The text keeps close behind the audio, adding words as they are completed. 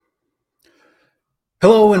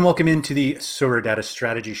Hello and welcome into the SorareData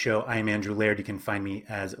Strategy Show. I am Andrew Laird. You can find me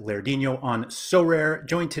as Lairdinho on Sorare.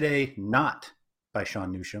 Joined today not by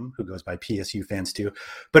Sean Newsham, who goes by PSU fans too,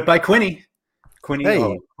 but by Quinny. Quinny, Hey.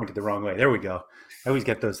 oh, I pointed the wrong way. There we go. I always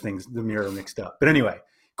get those things, the mirror mixed up. But anyway,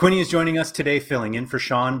 Quinny is joining us today, filling in for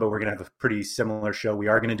Sean, but we're going to have a pretty similar show. We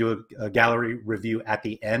are going to do a gallery review at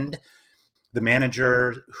the end. The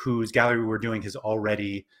manager whose gallery we're doing has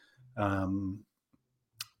already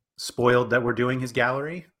spoiled that we're doing his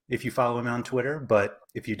gallery if you follow him on Twitter, but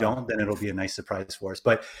if you don't, then it'll be a nice surprise for us.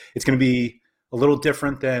 But it's going to be a little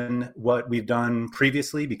different than what we've done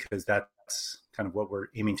previously because that's kind of what we're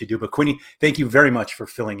aiming to do. But Quinny, thank you very much for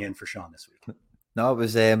filling in for Sean this week. No, it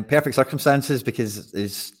was perfect circumstances because,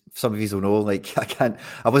 as some of you will know, like I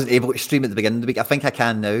wasn't able to stream at the beginning of the week. I think I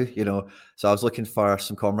can now, so I was looking for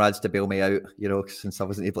some comrades to bail me out, since I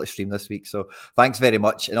wasn't able to stream this week. So thanks very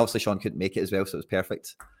much. And obviously Sean couldn't make it as well, so it was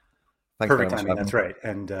perfect. Thanks Perfect timing. That's right.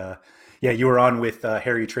 And yeah, you were on with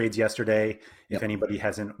Harry Trades yesterday. If anybody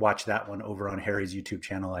hasn't watched that one over on Harry's YouTube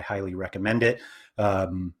channel, I highly recommend it. I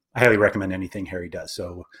highly recommend anything Harry does.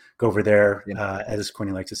 So go over there, as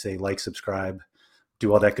Quinny likes to say, like, subscribe,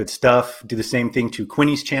 do all that good stuff. Do the same thing to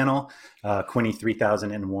Quinny's channel, Quinny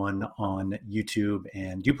 3001 on YouTube.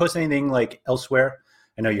 And do you post anything like elsewhere?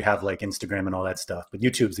 I know you have like Instagram and all that stuff, but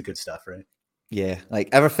YouTube's the good stuff, right? Yeah, like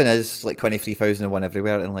everything is like 23,001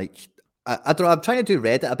 everywhere, and like I don't know. I'm trying to do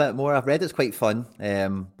Reddit a bit more. I've read it's quite fun,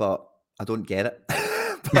 but I don't get it.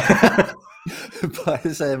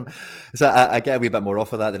 but so I get a wee bit more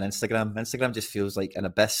off of that than Instagram. Instagram just feels like an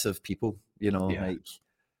abyss of people,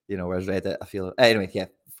 whereas Reddit, I feel anyway. Yeah,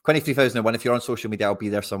 23,001. If you're on social media, I'll be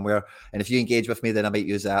there somewhere, and if you engage with me, then I might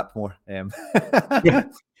use the app more. Yeah.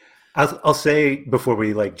 I'll say before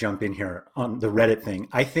we like jump in here on the Reddit thing,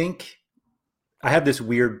 I think I have this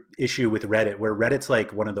weird issue with Reddit where Reddit's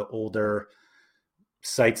like one of the older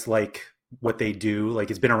sites, like what they do, like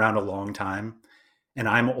it's been around a long time and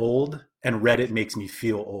I'm old and Reddit makes me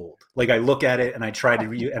feel old. Like I look at it and I try to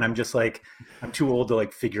read and I'm just like, I'm too old to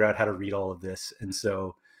like figure out how to read all of this. And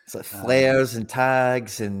so it's like flares and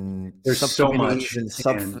tags and there's so much and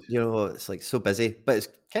stuff, it's like so busy, but it's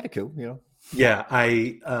kind of cool, Yeah,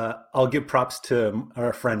 I'll give props to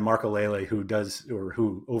our friend Marco Lele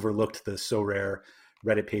who overlooked the Sorare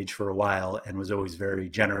Reddit page for a while and was always very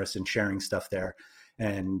generous in sharing stuff there.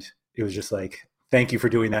 And it was just like, thank you for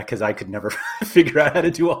doing that because I could never figure out how to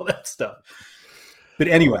do all that stuff. But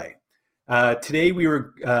anyway, today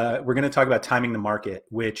we're going to talk about timing the market,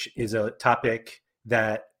 which is a topic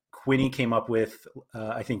that Quinny came up with,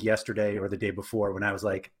 I think yesterday or the day before when I was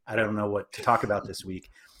like, I don't know what to talk about this week.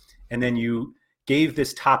 And then you gave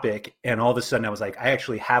this topic, and all of a sudden I was like, I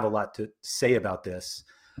actually have a lot to say about this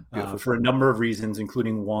for a number of reasons,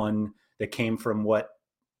 including one that came from what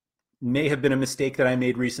may have been a mistake that I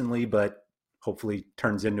made recently, but hopefully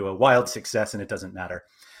turns into a wild success and it doesn't matter.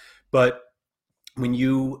 But when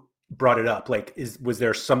you brought it up, like, was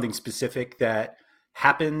there something specific that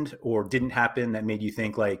happened or didn't happen that made you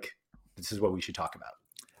think like, this is what we should talk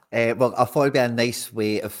about? Well, I thought it'd be a nice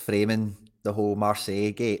way of framing the whole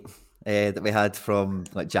Marseille gate that we had from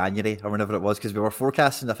like January or whenever it was, because we were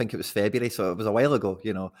forecasting, I think it was February, so it was a while ago,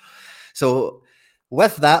 So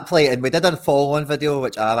with that play, and we did a follow-on video,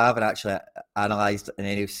 which I haven't actually analysed in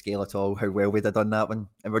any scale at all, how well we did on that one,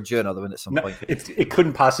 and we're due another one at some point. It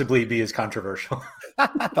couldn't possibly be as controversial.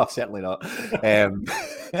 No, certainly not.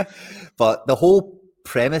 But the whole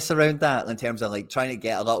premise around that in terms of like trying to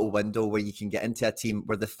get a little window where you can get into a team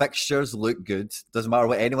where the fixtures look good, doesn't matter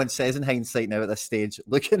what anyone says in hindsight now at this stage,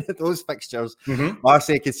 looking at those fixtures,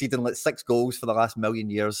 Marseille conceding like 6 goals for the last million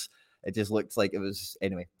years, it just looked like it was,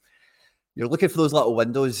 anyway, you're looking for those little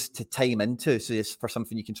windows to time into, so it's for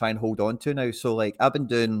something you can try and hold on to now. So like I've been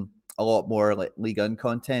doing a lot more like League One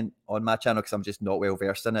content on my channel because I'm just not well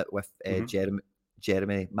versed in it with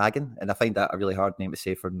Jeremy Magan, and I find that a really hard name to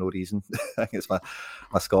say for no reason. I think it's my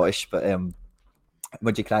Scottish, but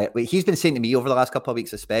would you cry it? Wait, he's been saying to me over the last couple of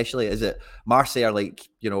weeks, especially, is it Marseille are like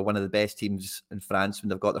one of the best teams in France when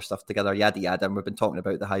they've got their stuff together, yada yada. And we've been talking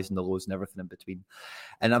about the highs and the lows and everything in between.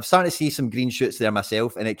 And I'm starting to see some green shoots there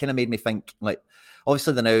myself, and it kind of made me think like,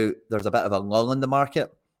 obviously there's a bit of a lull in the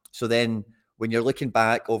market. So then when you're looking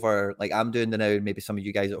back over, like I'm doing the now, and maybe some of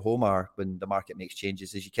you guys at home are, when the market makes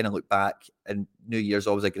changes, is you kind of look back, and New Year's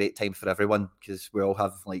always a great time for everyone because we all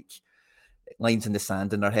have like lines in the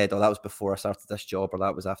sand in our head. Oh, that was before I started this job, or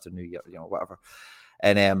that was after New Year, whatever.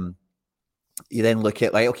 And you then look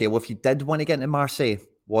at like, okay, well, if you did want to get into Marseille,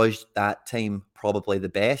 was that time probably the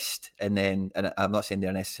best? And I'm not saying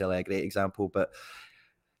they're necessarily a great example, but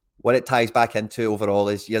what it ties back into overall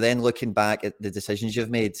is you're then looking back at the decisions you've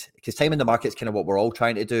made, because time in the market is kind of what we're all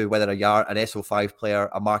trying to do, whether you're an SO5 player,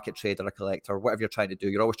 a market trader, a collector, whatever you're trying to do.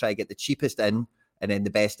 You're always trying to get the cheapest in and then the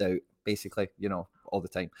best out, basically, all the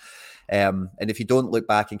time. And if you don't look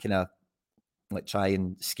back and kind of like try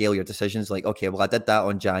and scale your decisions, like, okay, well, I did that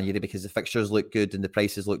on January because the fixtures looked good and the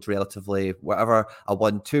prices looked relatively whatever. I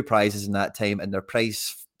won 2 prizes in that time and their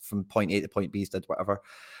price from point A to point B did whatever.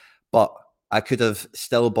 But I could have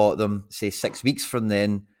still bought them, say, 6 weeks from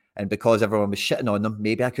then. And because everyone was shitting on them,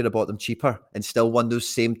 maybe I could have bought them cheaper and still won those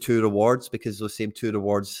same 2 rewards, because those same 2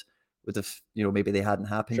 rewards would have, maybe they hadn't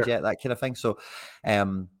happened yet, that kind of thing. So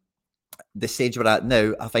the stage we're at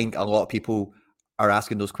now, I think a lot of people are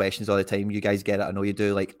asking those questions all the time. You guys get it. I know you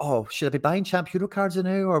do. Like, oh, should I be buying Champ Hero cards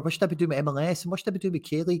now? Or what should I be doing with MLS? And what should I be doing with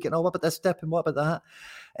K-League? And what about this dip? And what about that?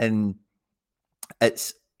 And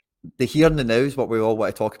it's the here and the now is what we all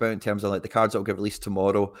want to talk about in terms of like the cards that will get released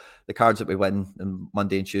tomorrow, the cards that we win on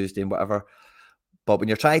Monday and Tuesday and whatever. But when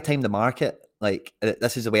you're trying to time the market, like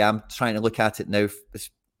this is the way I'm trying to look at it now,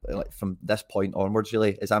 like from this point onwards,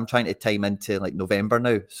 really, is I'm trying to time into like November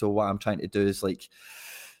now. So what I'm trying to do is like,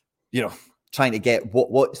 trying to get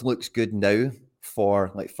what looks good now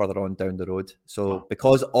for like further on down the road. So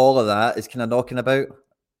because all of that is kind of knocking about,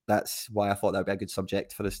 that's why I thought that would be a good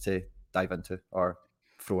subject for us to dive into or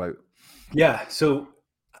throw out. Yeah. So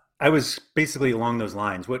I was basically along those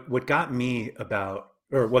lines. What got me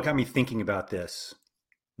thinking about this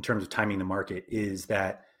in terms of timing the market is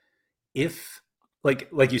that if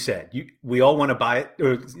like you said, we all want to buy it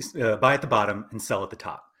or buy at the bottom and sell at the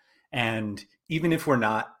top. And even if we're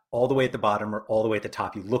not all the way at the bottom or all the way at the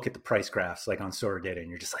top, you look at the price graphs like on SorareData and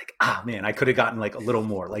you're just like, man, I could have gotten like a little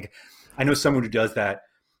more. Like I know someone who does that,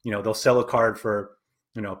 they'll sell a card for,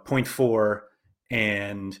 0.4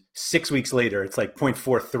 and 6 weeks later it's like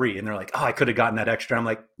 0.43 and they're like, I could have gotten that extra. I'm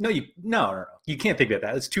like, no, you can't think about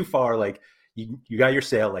that. It's too far. Like you got your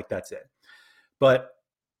sale, like that's it. But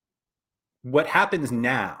what happens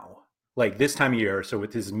now, like this time of year, so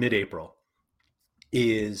with this mid-April,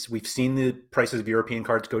 is we've seen the prices of European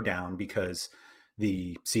cards go down because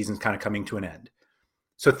the season's kind of coming to an end.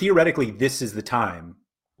 So theoretically, this is the time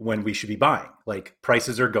when we should be buying. Like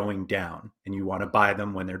prices are going down and you want to buy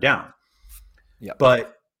them when they're down. Yeah.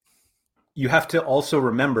 But you have to also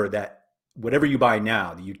remember that whatever you buy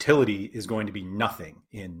now, the utility is going to be nothing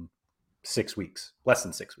in 6 weeks, less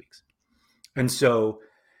than 6 weeks. And so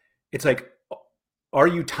it's like, are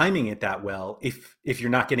you timing it that well if you're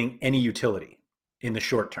not getting any utility in the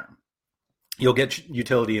short term? You'll get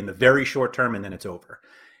utility in the very short term and then it's over.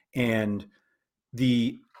 And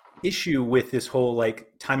the issue with this whole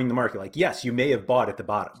like timing the market, like, yes, you may have bought at the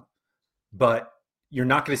bottom, but you're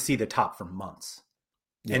not going to see the top for months.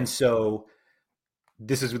 Yeah. And so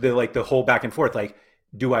this is the whole back and forth. Like,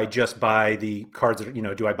 do I just buy the cards that,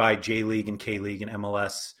 do I buy J League and K League and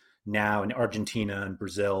MLS now in Argentina and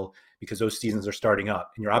Brazil because those seasons are starting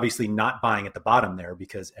up? And you're obviously not buying at the bottom there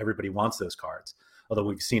because everybody wants those cards. Although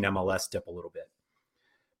we've seen MLS dip a little bit.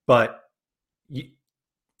 But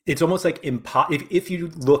it's almost like if you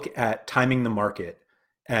look at timing the market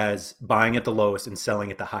as buying at the lowest and selling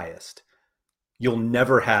at the highest, you'll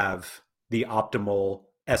never have the optimal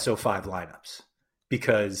SO5 lineups,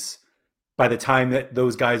 because by the time that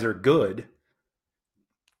those guys are good,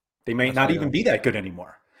 they may not even be that good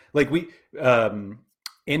anymore. Like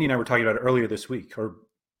Andy and I were talking about it earlier this week, or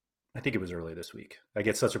I think it was earlier this week. I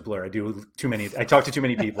get such a blur. I talk to too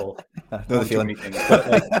many people. Too many things.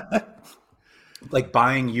 But like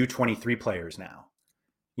buying U23 players now,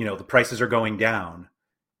 the prices are going down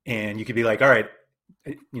and you could be like, all right,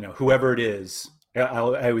 whoever it is, I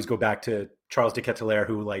always go back to Charles de Ketelaere,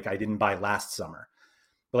 who like I didn't buy last summer.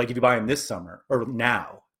 But like if you buy him this summer or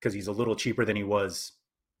now, because he's a little cheaper than he was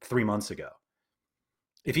 3 months ago.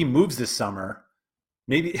 If he moves this summer,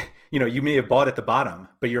 maybe, you may have bought at the bottom,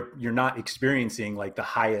 but you're not experiencing like the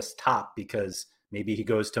highest top because maybe he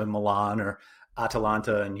goes to Milan or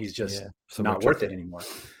Atalanta and he's just not worth it anymore.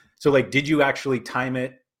 So like, did you actually time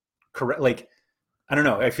it correct? Like, I don't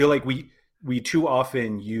know. I feel like we too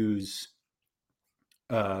often use,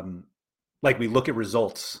 like we look at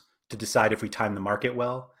results to decide if we time the market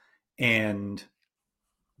well. And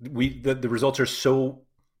the results are so,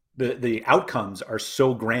 the outcomes are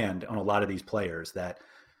so grand on a lot of these players that,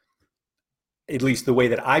 at least the way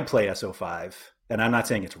that I play SO5, and I'm not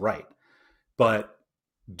saying it's right, but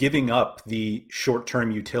giving up the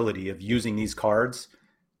short-term utility of using these cards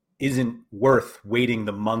isn't worth waiting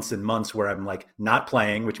the months and months where I'm like not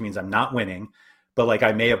playing, which means I'm not winning, but like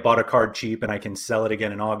I may have bought a card cheap and I can sell it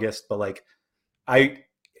again in August, but like I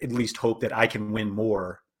at least hope that I can win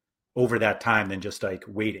more over that time than just like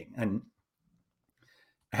waiting. And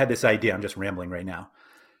I had this idea, I'm just rambling right now,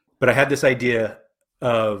 but I had this idea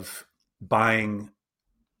of buying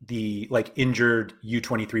the like injured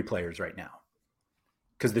U23 players right now.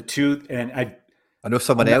 Because the two, and I know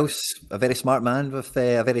someone else, a very smart man with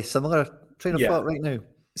a very similar train of thought right now.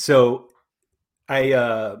 So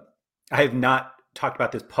I have not talked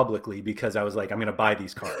about this publicly because I was like, I'm going to buy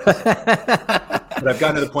these cards. But I've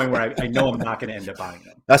gotten to the point where I know I'm not going to end up buying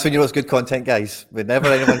them. That's when you know it's good content, guys. Whenever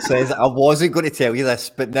anyone says, I wasn't going to tell you this,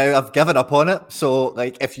 but now I've given up on it. So,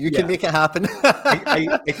 like, if you can make it happen.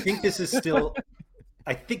 I think this is still,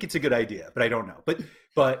 I think it's a good idea, but I don't know.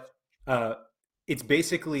 But it's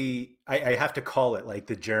basically, I have to call it like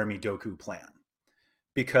the Jeremy Doku plan.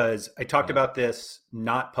 Because I talked about this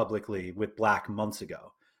not publicly with Black months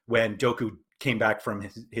ago when Doku came back from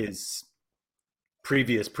his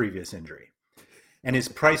previous injury. And his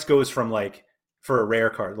price goes from like, for a rare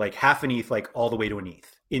card, like half an ETH, like all the way to an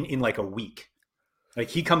ETH in like a week. Like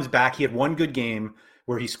he comes back, he had one good game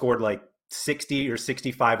where he scored like 60 or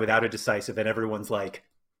 65 without a decisive, and everyone's like,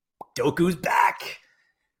 Doku's back.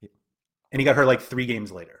 And he got hurt like 3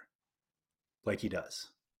 games later, like he does.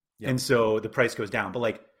 Yep. And so the price goes down. But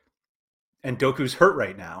like, and Doku's hurt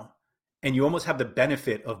right now, and you almost have the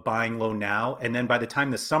benefit of buying low now. And then by the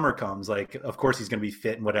time the summer comes, like, of course he's going to be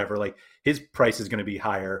fit and whatever, like his price is going to be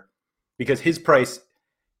higher because his price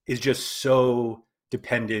is just so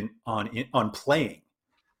dependent on playing.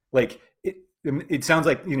 Like it sounds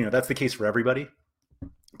like, you know, that's the case for everybody,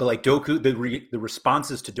 but like Doku, the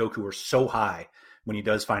responses to Doku are so high when he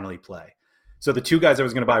does finally play. So the 2 guys I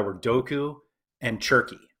was going to buy were Doku and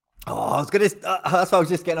Cherky. Oh, I was gonna. That's what I was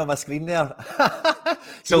just getting on my screen there.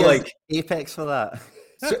 So like Apex for that.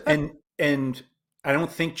 So, and I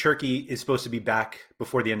don't think Cherky is supposed to be back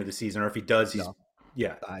before the end of the season, or if he does, he's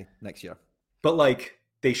next year. But like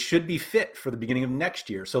they should be fit for the beginning of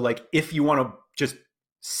next year. So like if you want to just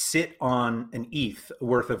sit on an ETH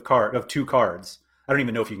worth of 2 cards, I don't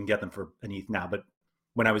even know if you can get them for an ETH now, but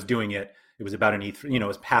when I was doing it, it was about an ETH. You know, it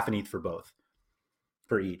was half an ETH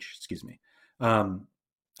for each. Excuse me.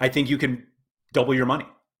 I think you can double your money,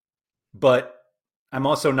 but I'm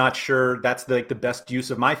also not sure that's the best use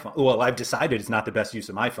of my funds. Well, I've decided it's not the best use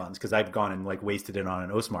of my funds because I've gone and like wasted it on an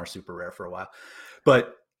Osmar super rare for a while.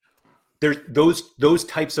 But there's those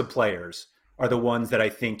types of players are the ones that I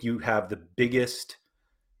think you have the biggest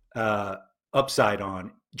upside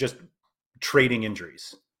on just trading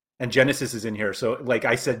injuries. And Genesis is in here. So like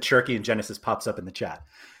I said, Cherky and Genesis pops up in the chat.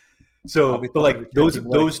 So, but like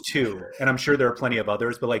those 2, and I'm sure there are plenty of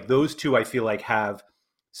others, but like those 2, I feel like have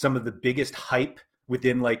some of the biggest hype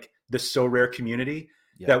within like the Sorare community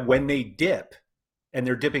that when they dip, and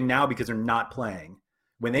they're dipping now because they're not playing,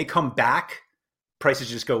 when they come back, prices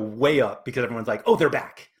just go way up because everyone's like, oh, they're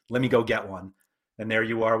back. Let me go get one. And there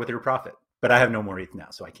you are with your profit. But I have no more ETH now,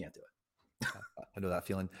 so I can't do it. I know that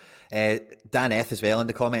feeling. Dan F as well in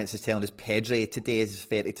the comments is telling us Pedri today is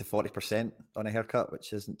 30 to 40% on a haircut,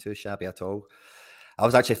 which isn't too shabby at all. I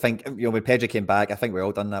was actually thinking, you know, when Pedri came back, I think we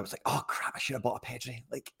all done that. I was like, oh crap, I should have bought a Pedri.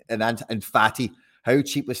 Like, and Fatty, how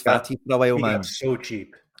cheap was Fatty for a while, man? Got so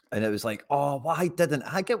cheap. And it was like, oh, why didn't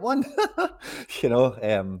I get one? You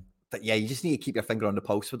know, but yeah, you just need to keep your finger on the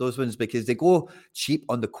pulse for those ones because they go cheap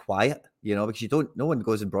on the quiet, you know, because no one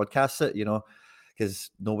goes and broadcasts it, you know, because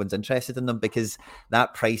no one's interested in them because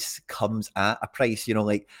that price comes at a price, you know,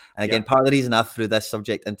 like, and again, part of the reason I threw this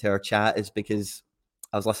subject into our chat is because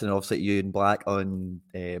I was listening obviously to you and Black on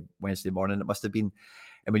Wednesday morning, it must have been.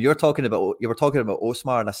 And when you were talking about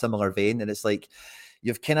Osmar in a similar vein, and it's like,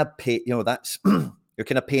 you've kind of paid, you know, that's, you're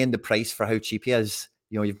kind of paying the price for how cheap he is.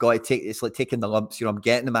 You know, you've got to take, it's like taking the lumps, you know, I'm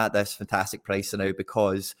getting them at this fantastic price now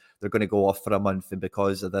because they're going to go off for a month and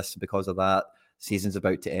because of this, and because of that, season's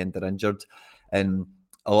about to end, they're injured. And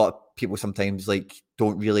a lot of people sometimes like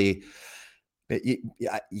don't really,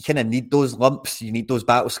 you kind of need those lumps, you need those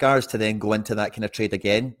battle scars to then go into that kind of trade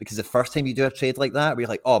again. Because the first time you do a trade like that, where you're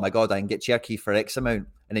like, oh my God, I can get Cherky for X amount,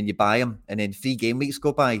 and then you buy him, and then 3 game weeks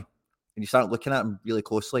go by, and you start looking at him really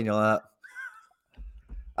closely, and you're like,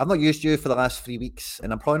 I've not used you for the last 3 weeks,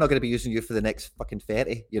 and I'm probably not going to be using you for the next fucking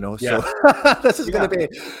 30, you know. So this is going to be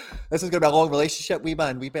a long relationship, wee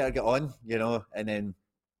man. We better get on, you know. And then,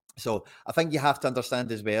 so I think you have to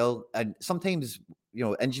understand as well. And sometimes, you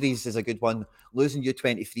know, injuries is a good one. Losing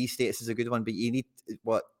U23 status is a good one, but you need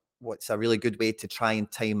what's a really good way to try and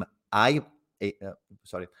time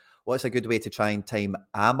what's a good way to try and time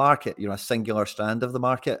a market, you know, a singular strand of the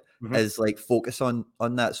market is like focus on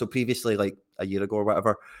that. So previously, like a year ago or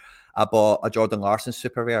whatever, I bought a Jordan Larson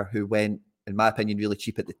super rare who went in my opinion, really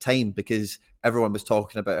cheap at the time because everyone was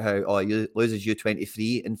talking about how, he loses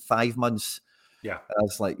U23 in 5 months. Yeah. And I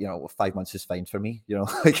was like, 5 months is fine for me,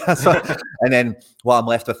 and then what I'm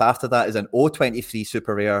left with after that is an O23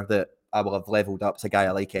 super rare that I will have leveled up. It's a guy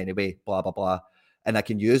I like anyway, blah, blah, blah. And I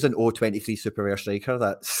can use an O23 super rare striker.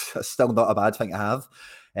 That's still not a bad thing to have.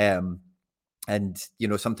 And,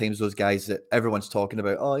 sometimes those guys that everyone's talking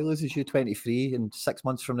about, he loses U23 in 6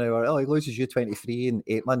 months from now, or he loses U23 in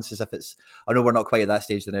 8 months, as if I know we're not quite at that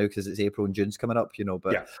stage now because it's April and June's coming up,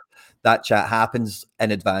 but yeah. That chat happens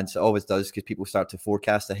in advance. It always does because people start to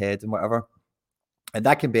forecast ahead and whatever. And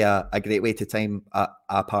that can be a great way to time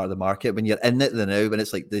a part of the market when you're in it the now, when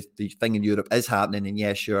it's like the thing in Europe is happening. And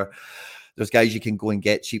yeah, sure, there's guys you can go and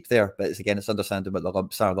get cheap there. But it's understanding what the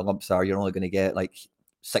lumps are. The lumps are you're only going to get like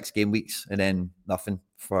 6 game weeks and then nothing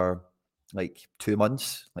for like 2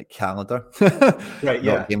 months, like calendar. Right,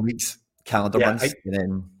 yeah. Not game weeks, calendar months. And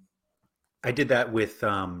then I did that with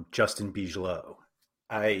Justin Bigelow.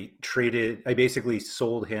 I basically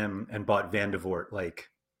sold him and bought Van de Voort, I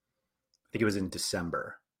think it was in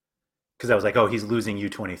December. Because I was like, he's losing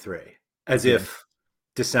U23. As if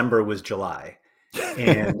December was July.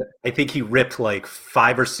 And I think he ripped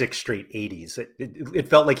 5 or 6 straight 80s. It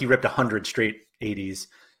felt like he ripped 100 straight 80s,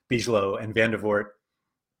 Bigelow, and Van de Voort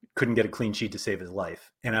couldn't get a clean sheet to save his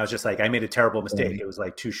life. And I was just like, I made a terrible mistake. It was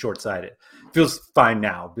too short-sighted. Feels fine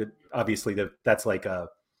now, but obviously that's like a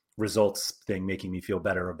results thing making me feel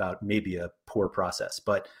better about maybe a poor process.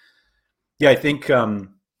 But yeah, I think so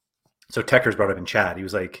Techers brought up in chat. He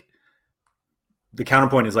was like, the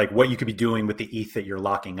counterpoint is what you could be doing with the ETH that you're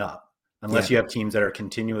locking up. Unless you have teams that are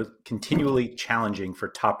continually challenging for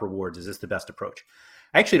top rewards, is this the best approach?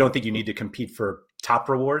 I actually don't think you need to compete for top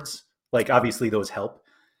rewards. Obviously those help,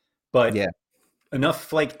 but enough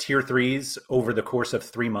tier 3s over the course of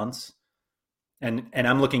 3 months. And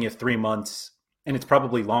I'm looking at 3 months, and it's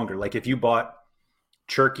probably longer. If you bought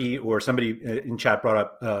Cherky, or somebody in chat brought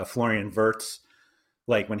up Florian Wirtz,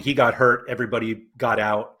 when he got hurt, everybody got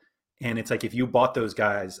out. And it's if you bought those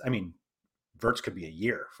guys, I mean, Wirtz could be a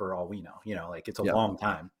year for all we know, it's a long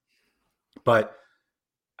time. But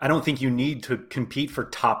I don't think you need to compete for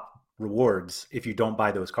top rewards if you don't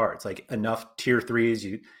buy those cards. Enough tier 3s,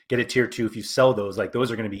 you get a tier 2. If you sell those,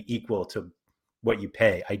 those are going to be equal to what you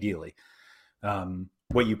pay, ideally.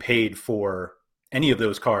 What you paid for any of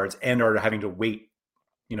those cards, and are having to wait,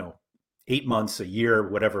 8 months, a year,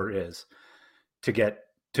 whatever it is,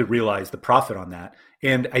 to realize the profit on that.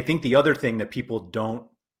 And I think the other thing that people don't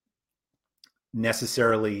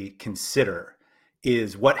necessarily consider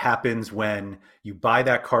is what happens when you buy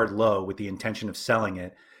that card low with the intention of selling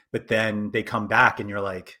it, but then they come back and you're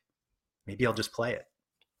like, maybe I'll just play it.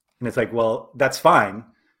 And it's well, that's fine,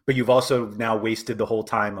 but you've also now wasted the whole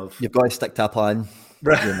time of... You've got to stick to a plan.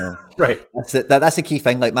 Right. Right. That's the key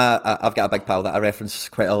thing. I've got a big pal that I reference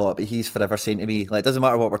quite a lot, but he's forever saying to me, it doesn't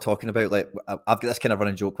matter what we're talking about. I've got this kind of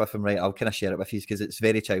running joke with him, right? I'll kind of share it with you because it's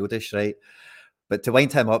very childish, right? But to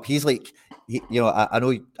wind him up, he's I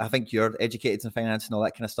think you're educated in finance and all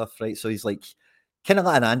that kind of stuff, right? So he's kind of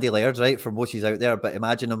like an Andy Laird, right? For most he's out there, but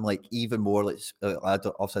imagine him even more obviously I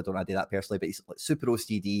don't want to do that personally, but he's super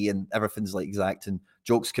OCD and everything's exact, and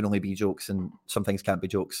jokes can only be jokes and some things can't be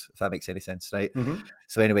jokes, if that makes any sense, right? Mm-hmm.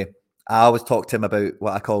 So anyway, I always talk to him about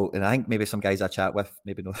what I call, and I think maybe some guys I chat with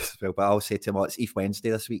maybe know this as well, but I always say to him, it's ETH Wednesday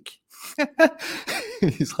this week.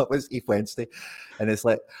 He's like, what's ETH Wednesday? And it's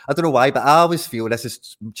I don't know why, but I always feel this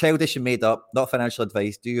is childish and made up, not financial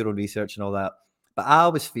advice, do your own research and all that. But I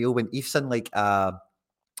always feel when ETH's in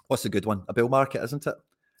what's the good one? A bull market, isn't it?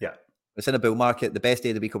 Yeah. It's in a bull market. The best day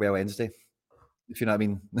of the week will be a Wednesday. If you know what I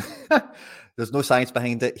mean. There's no science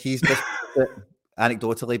behind it. He's just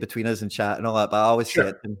anecdotally between us and chat and all that. But I always say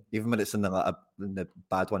it, even when it's in the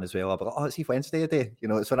bad one as well. I'll be like, it's ETH Wednesday a day.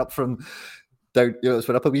 It's went up from down, it's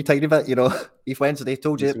went up a wee tiny bit, ETH Wednesday,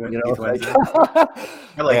 told you.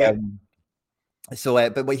 I like it. So,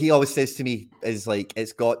 but what he always says to me is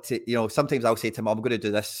it's got to, sometimes I'll say to him, I'm going to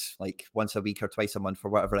do this once a week or twice a month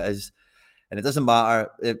or whatever it is. And it doesn't matter.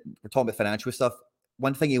 We're talking about financial stuff.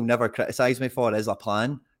 One thing he'll never criticize me for is a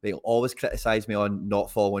plan. But he'll always criticize me on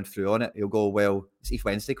not following through on it. He'll go, well, it's ETH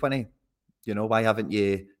Wednesday, Quinny. Why haven't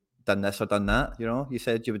you done this or done that? You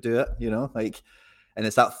said you would do it, and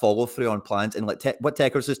it's that follow through on plans. And what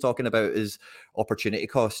Techers is talking about is opportunity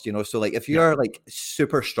cost, So if you're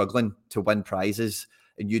super struggling to win prizes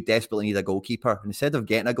and you desperately need a goalkeeper, and instead of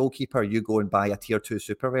getting a goalkeeper, you go and buy a tier 2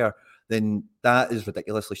 super rare, then that is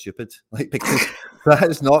ridiculously stupid. Because that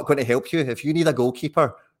is not going to help you. If you need a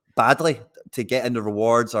goalkeeper badly to get in the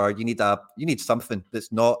rewards, or you need something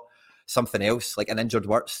that's not something else, like an injured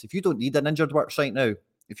Wirtz. If you don't need an injured Wirtz right now,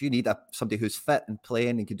 if you need somebody who's fit and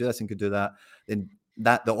playing and can do this and can do that, then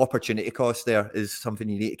that the opportunity cost there is something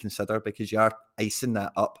you need to consider, because you are icing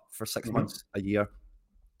that up for 6 months, a year.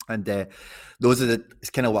 And it's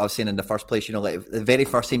kind of what I was saying in the first place. Like the very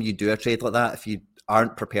first time you do a trade like that, if you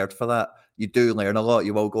aren't prepared for that, you do learn a lot.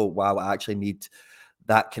 You will go, wow, I actually need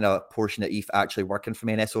that kind of portion of ETH actually working for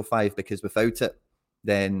me in SO5, because without it,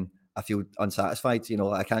 then I feel unsatisfied.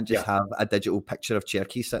 I can't just have a digital picture of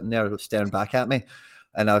Cherokee sitting there staring back at me,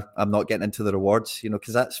 and I'm not getting into the rewards,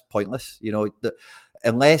 because that's pointless,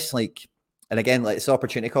 unless and again, it's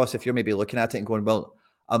opportunity cost. If you're maybe looking at it and going, well,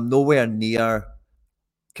 I'm nowhere near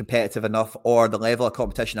competitive enough, or the level of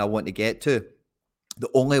competition I want to get to, the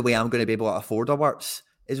only way I'm going to be able to afford a Wirtz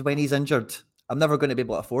is when he's injured. I'm never going to be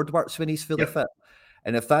able to afford Wirtz when he's fully fit.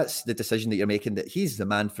 And if that's the decision that you're making, that he's the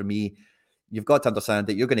man for me, you've got to understand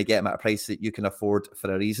that you're going to get him at a price that you can afford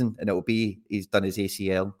for a reason. And it'll be he's done his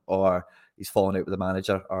ACL, or he's fallen out with the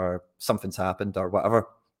manager, or something's happened, or whatever.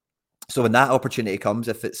 So when that opportunity comes,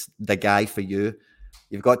 if it's the guy for you,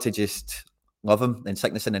 you've got to just love him in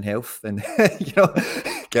sickness and in health, and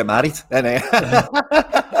get married.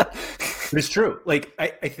 It's true.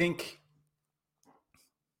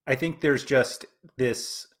 I think there's just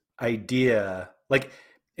this idea,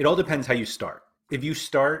 it all depends how you start. If you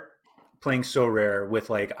start playing Sorare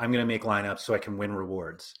with I'm going to make lineups so I can win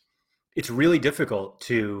rewards, it's really difficult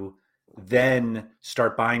to then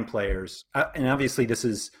start buying players. And obviously this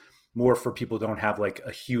is more for people who don't have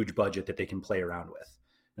a huge budget that they can play around with.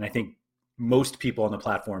 And I think most people on the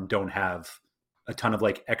platform don't have a ton of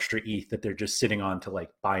extra ETH that they're just sitting on to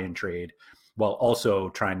buy and trade, while also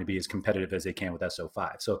trying to be as competitive as they can with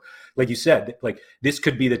SO5. So like you said, this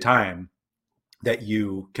could be the time that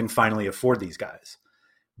you can finally afford these guys.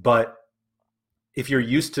 But if you're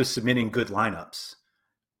used to submitting good lineups,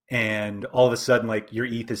 and all of a sudden your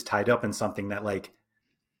ETH is tied up in something that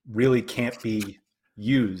really can't be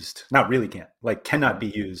used, not really can't, cannot be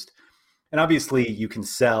used. And obviously you can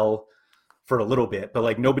sell for a little bit,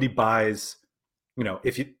 but nobody buys, I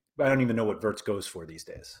don't even know what Wirtz goes for these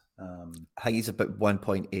days. I think he's about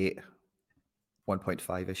 1.8,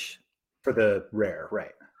 1.5-ish. For the rare,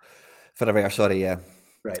 right? For the rare, sorry, yeah.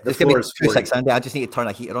 Right. Just give me 2 seconds, Andy. I just need to turn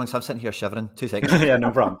a heater on, so I'm sitting here shivering. 2 seconds. Yeah,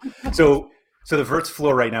 no problem. So the Wirtz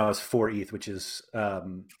floor right now is 4 ETH, which is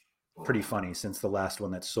pretty funny, since the last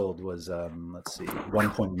one that sold was,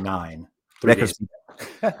 1.9. Records.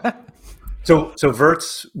 So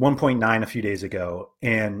Wirtz 1.9 a few days ago.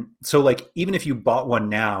 And so even if you bought one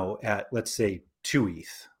now at, let's say, 2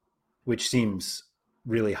 ETH, which seems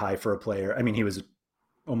really high for a player. I mean, he was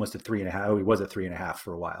almost at 3.5. He was at 3.5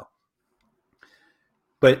 for a while.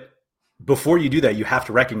 But before you do that, you have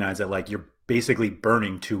to recognize that you're basically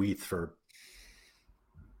burning 2 ETH for,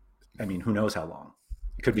 I mean, who knows how long.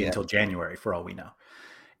 It could be until January for all we know.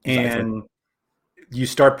 And you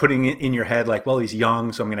start putting it in your head well, he's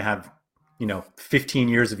young, so I'm going to have 15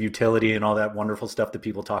 years of utility and all that wonderful stuff that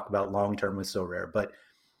people talk about long-term with Sorare. But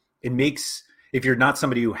it makes, if you're not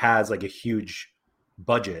somebody who has a huge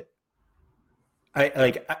budget,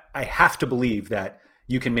 I have to believe that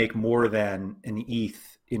you can make more than an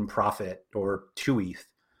ETH in profit, or 2 ETH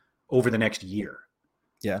over the next year.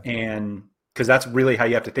 Yeah. And because that's really how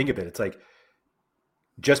you have to think of it. It's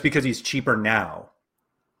just because he's cheaper now,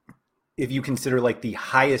 if you consider the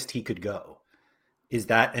highest he could go, is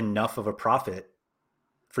that enough of a profit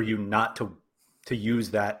for you not to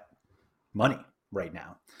use that money right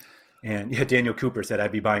now? And Daniel Cooper said,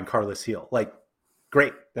 I'd be buying Carlos Heel.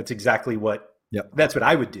 Great. That's exactly what, that's what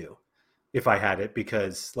I would do if I had it,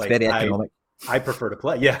 because very economic. I prefer to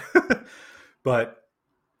play. Yeah. But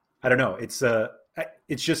I don't know. It's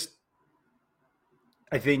just,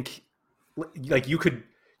 I think you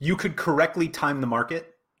could correctly time the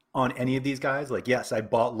market on any of these guys. Yes, I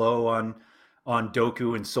bought low on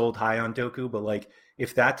Doku and sold high on Doku, but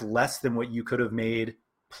if that's less than what you could have made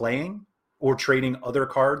playing or trading other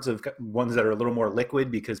cards of ones that are a little more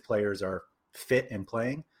liquid because players are fit and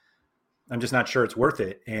playing, I'm just not sure it's worth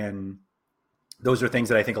it. And those are things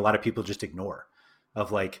that I think a lot of people just ignore,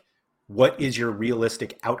 of what is your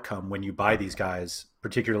realistic outcome when you buy these guys,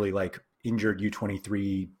 particularly injured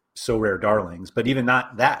U23 Sorare darlings, but even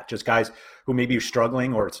not that, just guys who maybe are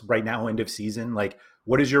struggling, or it's right now end of season.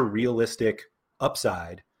 What is your realistic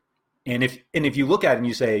upside? And if you look at it and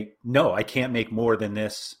you say, no, I can't make more than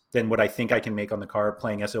this, than what I think I can make on the card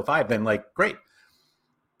playing SO5, then great.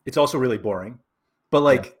 It's also really boring,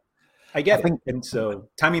 but I get it. And so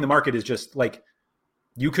timing the market is just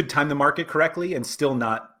you could time the market correctly and still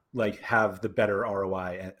not have the better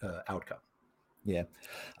ROI outcome. Yeah,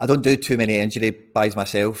 I don't do too many injury buys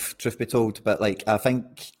myself, truth be told. But like, I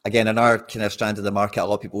think again in our kind of strand of the market, a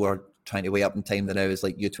lot of people are trying to weigh up in time that now is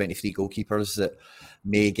like U23 goalkeepers that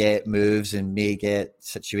may get moves and may get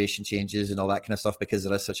situation changes and all that kind of stuff because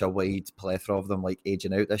there is such a wide plethora of them like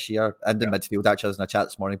aging out this year. And in midfield, actually, I was in a chat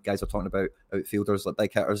this morning, guys are talking about outfielders like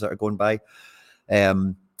big hitters that are going by.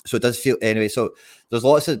 So it does feel anyway. So there's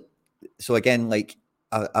lots of again like.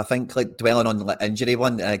 I think like dwelling on the injury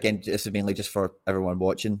one, and again, this is mainly just for everyone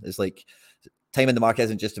watching, is like time in the market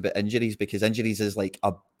isn't just about injuries, because injuries is like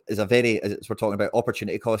a very, as we're talking about,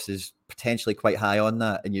 opportunity cost is potentially quite high on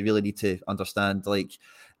that, and you really need to understand like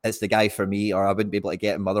it's the guy for me, or I wouldn't be able to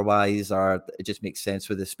get him otherwise, or it just makes sense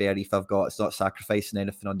with the spare ETH I've got. It's not sacrificing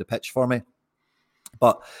anything on the pitch for me.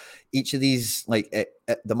 But each of these, like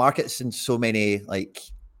the market's in so many like.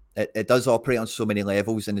 It does operate on so many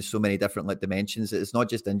levels and there's so many different like dimensions. It's not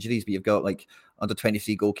just injuries, but you've got like under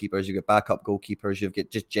 23 goalkeepers, you've got backup goalkeepers, you've got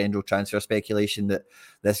just general transfer speculation that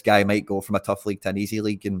this guy might go from a tough league to an easy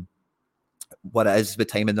league. And what it is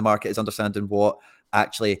with time in the market is understanding what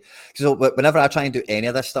actually. So whenever I try and do any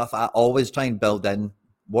of this stuff, I always try and build in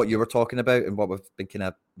what you were talking about and what we've been kind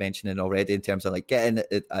of mentioning already in terms of like getting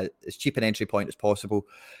it as cheap an entry point as possible.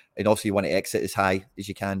 And also you want to exit as high as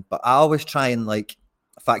you can. But I always try and like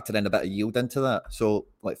factor in a bit of yield into that. So,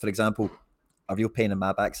 like for example, a real pain in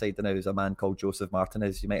my backside now is a man called Joseph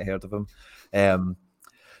Martinez. You might have heard of him.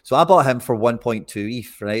 So I bought him for 1.2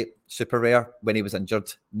 ETH, right? Super rare when he was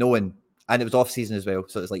injured, knowing, and it was off season as well.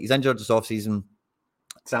 So it's like he's injured, it's off season.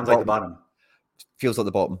 Sounds like the bottom. Feels like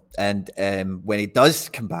the bottom. And when he does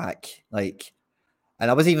come back, like,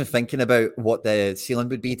 and I was even thinking about what the ceiling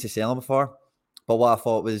would be to sell him for. But what I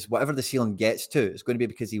thought was whatever the ceiling gets to, it's going to be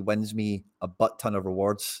because he wins me a butt ton of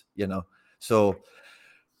rewards, you know? So,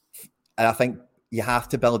 and I think you have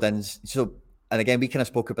to build in. So, and again, we kind of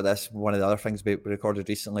spoke about this, one of the other things we recorded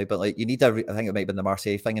recently, but like you need I think it might have been the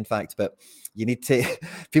Marseille thing, in fact, but you need to,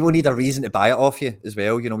 people need a reason to buy it off you as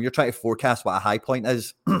well. You know, when you're trying to forecast what a high point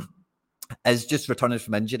is just returning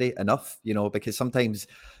from injury enough, you know, because sometimes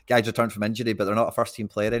guys return from injury, but they're not a first team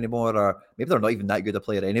player anymore, or maybe they're not even that good a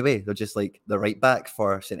player anyway. They're just like the right back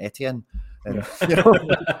for Saint Etienne. And,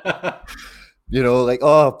 you know, like,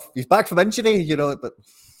 oh, he's back from injury, you know, but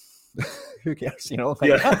who cares, you know?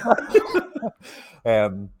 Like,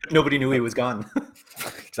 nobody knew he was gone.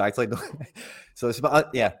 Exactly. So it's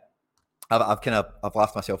about, yeah, I've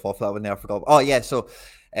laughed myself off that one there. I forgot. Oh yeah. So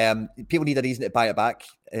people need a reason to buy it back,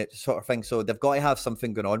 sort of thing. So they've got to have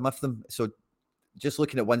something going on with them. So just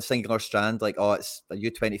looking at one singular strand, like, oh, it's a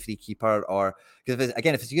U23 keeper, or because if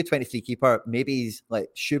it's a U23 keeper, maybe he's like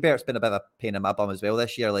Schubert's been a bit of a pain in my bum as well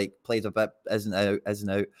this year. Like plays a bit, isn't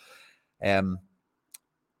out.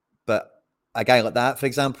 But a guy like that, for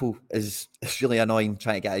example, it's really annoying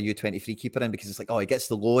trying to get a U23 keeper in because it's like, oh, he gets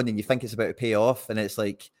the loan and you think it's about to pay off, and it's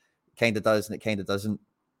like kind of does and it kind of doesn't,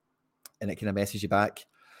 and it kind of messes you back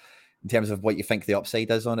in terms of what you think the upside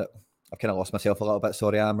is on it. I've kind of lost myself a little bit.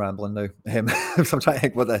 Sorry, I'm rambling now. So I'm trying to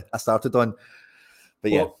think what I started on.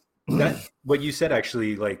 But well, yeah, what you said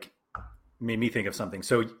actually like made me think of something.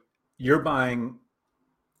 So you're buying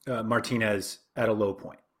Martinez at a low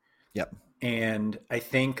point. Yep. And I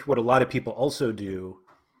think what a lot of people also do,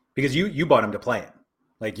 because you bought him to play him,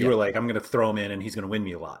 like you were like, I'm going to throw him in and he's going to win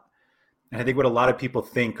me a lot. And I think what a lot of people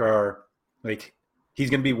think are like, he's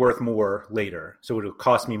going to be worth more later, so it'll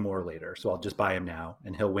cost me more later. So I'll just buy him now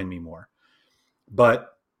and he'll win me more.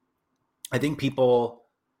 But I think people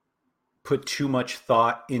put too much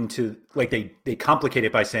thought into, like they complicate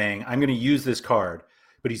it by saying, I'm going to use this card,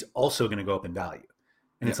 but he's also going to go up in value.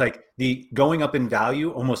 And it's like the going up in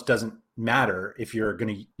value almost doesn't matter if you're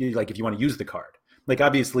going to, like, if you want to use the card. Like,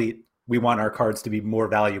 obviously we want our cards to be more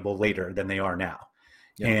valuable later than they are now.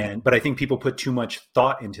 But I think people put too much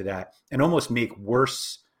thought into that and almost make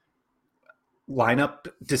worse lineup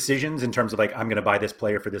decisions in terms of like, I'm going to buy this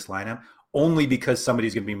player for this lineup only because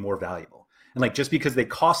somebody's going to be more valuable. And like, just because they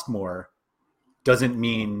cost more doesn't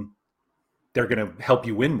mean they're going to help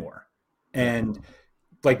you win more. And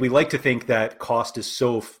like, we like to think that cost is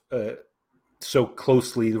so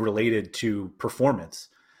closely related to performance.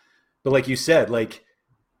 But like you said, like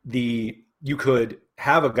you could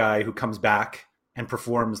have a guy who comes back and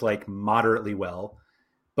performs like moderately well,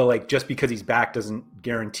 but like just because he's back doesn't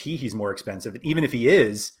guarantee he's more expensive. And even if he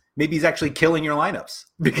is, maybe he's actually killing your lineups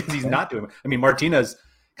because he's not doing it. I mean, Martinez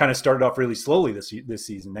kind of started off really slowly this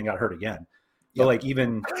season, then got hurt again. But like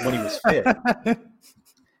even when he was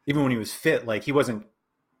fit, like he wasn't.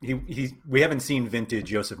 We haven't seen vintage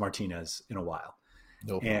Joseph Martinez in a while.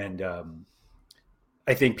 Nope. And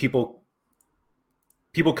I think people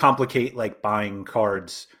complicate like buying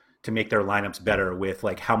cards to make their lineups better with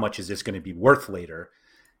like, how much is this going to be worth later?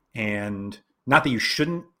 And not that you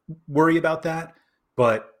shouldn't worry about that,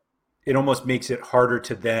 but it almost makes it harder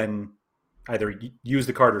to then either use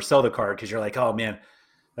the card or sell the card, because you're like, oh man,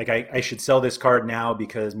 like I should sell this card now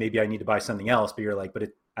because maybe I need to buy something else. But you're like, but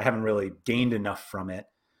I haven't really gained enough from it,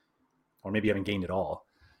 or maybe I haven't gained at all.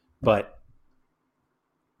 But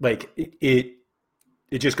like it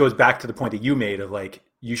just goes back to the point that you made of like,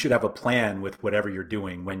 you should have a plan with whatever you're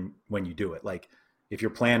doing when you do it. Like if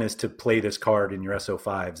your plan is to play this card in your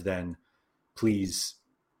SO5s, then please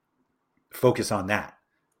focus on that.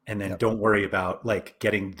 And then don't worry about like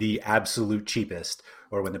getting the absolute cheapest,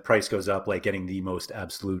 or when the price goes up, like getting the most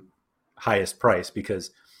absolute highest price.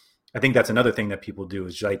 Because I think that's another thing that people do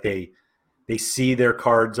is like they see their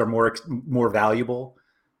cards are more valuable,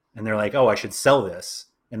 and they're like, oh, I should sell this.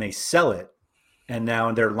 And they sell it. And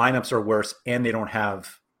now their lineups are worse, and they don't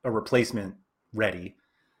have a replacement ready.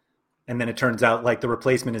 And then it turns out like the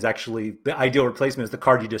replacement is actually, the ideal replacement is the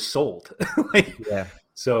card you just sold. Like, yeah.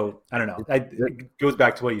 So I don't know. It goes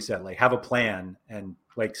back to what you said, like have a plan and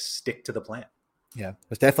like stick to the plan. Yeah,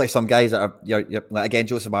 there's definitely some guys that are, you're, like, again,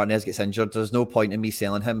 Joseph Martinez gets injured. There's no point in me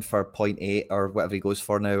selling him for 0.8 or whatever he goes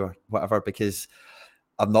for now or whatever, because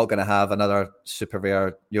I'm not going to have another super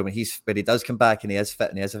rare, when he does come back and he is fit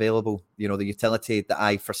and he is available, the utility that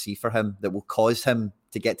I foresee for him that will cause him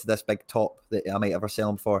to get to this big top that I might ever sell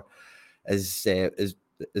him for is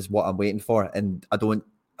what I'm waiting for. And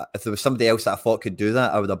if there was somebody else that I thought could do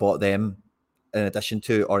that, I would have bought them in addition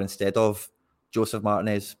to or instead of Joseph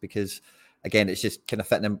Martinez, because again, it's just kind of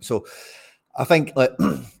fitting him. So I think like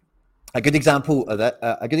a good example of that,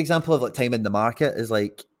 like time in the market is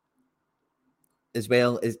like, as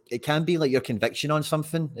well, is it can be like your conviction on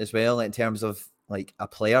something as well, in terms of like a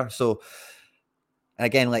player. So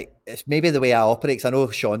again, like it's maybe the way I operate, because I know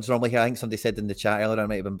Sean's normally here. I think somebody said in the chat earlier, I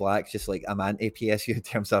might have been Black, just like I'm anti-PSU in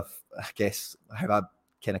terms of, I guess, how I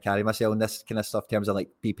kind of carry myself in this kind of stuff, in terms of like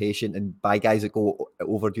be patient and buy guys that go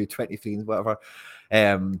overdue 23 and whatever.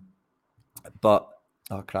 But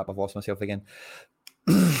oh crap, I've lost myself again.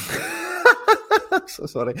 So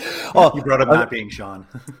sorry. Oh, you brought up not being Sean.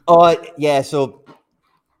 Yeah. So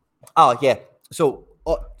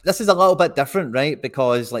this is a little bit different, right?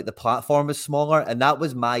 Because like the platform is smaller, and that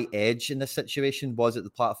was my edge in this situation, was that the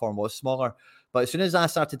platform was smaller. But as soon as I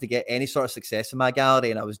started to get any sort of success in my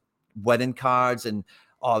gallery, and I was winning cards, and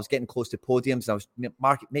I was getting close to podiums, and I was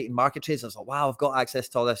making market trades, I was like, wow, I've got access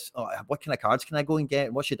to all this. Oh, what kind of cards can I go and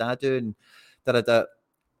get? What should I do? And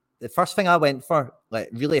the first thing I went for, like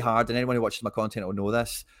really hard, and anyone who watches my content will know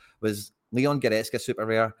this, was Leon Goretzka super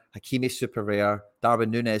rare, Hakimi super rare,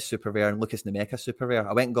 Darwin Núñez super rare, and Lucas Nemeka super rare.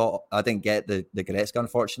 I didn't get the Goretzka,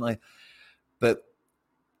 unfortunately. But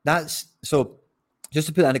that's, so just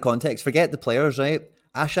to put that into context, forget the players, right?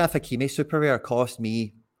 Ashraf Hakimi super rare cost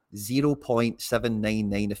me 0.799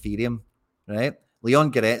 Ethereum, right?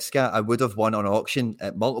 Leon Goretzka, I would have won on auction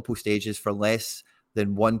at multiple stages for less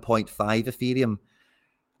than 1.5 Ethereum.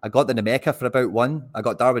 I got the Nemeka for about 1. I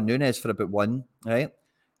got Darwin Núñez for about 1, right?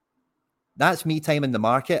 That's me timing the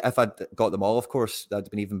market. If I'd got them all, of course, that'd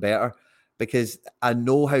have been even better, because I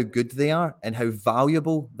know how good they are and how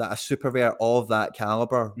valuable that a super rare of that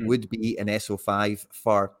caliber would be in SO5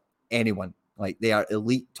 for anyone. Like, they are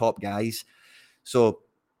elite top guys. So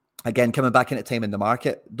again, coming back into time in the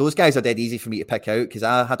market, those guys are dead easy for me to pick out, because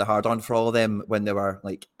I had a hard on for all of them when they were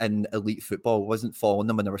like in elite football. I wasn't following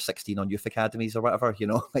them when they were 16 on youth academies or whatever,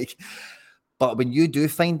 like. But when you do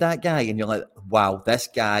find that guy and you're like, wow, this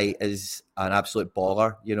guy is an absolute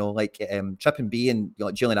baller, like Trip and B and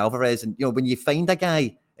Julian Alvarez, and when you find a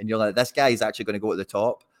guy and you're like, this guy is actually going to go at the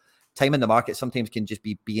top. Time in the market sometimes can just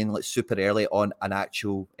be being like super early on an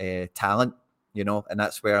actual talent. And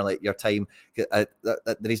that's where like your time,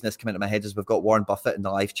 the reason this came into my head is we've got Warren Buffett in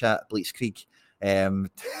the live chat, Blitzkrieg,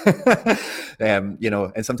 and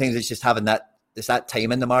sometimes it's just having it's that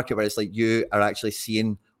time in the market where it's like you are actually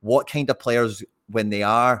seeing what kind of players, when they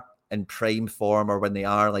are in prime form, or when they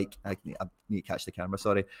are like, I need to catch the camera,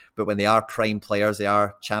 sorry, but when they are prime players, they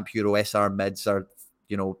are champ Euro SR mids, or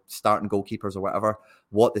starting goalkeepers or whatever,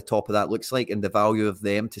 what the top of that looks like and the value of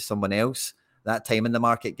them to someone else. That time in the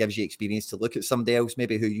market gives you experience to look at somebody else,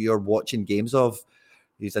 maybe who you're watching games of,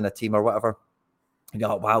 who's in a team or whatever. And you're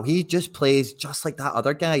like, wow, he just plays just like that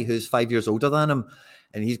other guy who's 5 years older than him.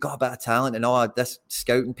 And he's got a bit of talent, and this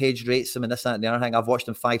scouting page rates him and this, that, and the other thing. I've watched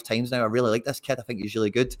him 5 times now. I really like this kid. I think he's really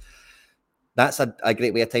good. That's a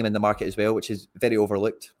great way of time in the market as well, which is very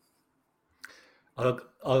overlooked.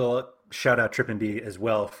 I'll shout out Trip and B as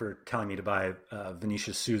well for telling me to buy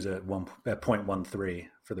Vinicius Souza at 0.13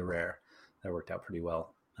 for the rare. That worked out pretty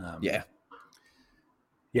well. Yeah.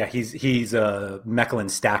 Yeah, he's a Mechlin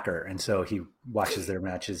stacker, and so he watches their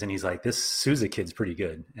matches, and he's like, "This Souza kid's pretty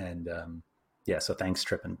good." And yeah, so thanks,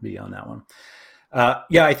 Trip and B, on that one.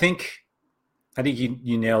 Yeah, I think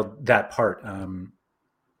you nailed that part.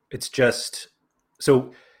 It's just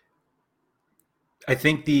so. I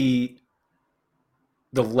think the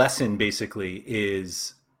lesson basically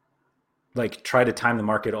is like try to time the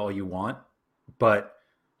market all you want, but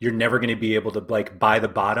you're never going to be able to like buy the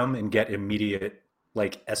bottom and get immediate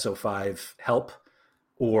like SO5 help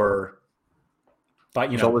or but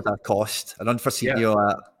There's always a cost, an unforeseen, yeah.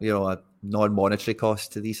 a non-monetary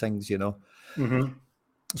cost to these things, Mm-hmm.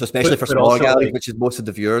 So especially for But smaller also galleries, like which is most of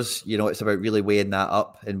the viewers, it's about really weighing that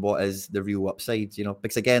up and what is the real upside,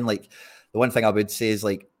 because again, like the one thing I would say is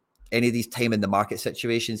like any of these time in the market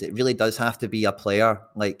situations, it really does have to be a player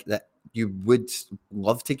like that you would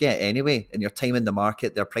love to get anyway. And your time in the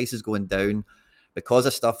market, their price is going down because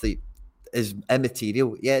of stuff that is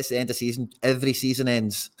immaterial. Yeah, it's the end of season. Every season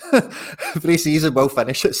ends. Every season will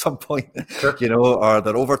finish at some point, sure. or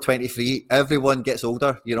they're over 23. Everyone gets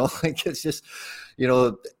older, like it's just,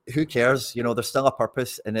 who cares? There's still a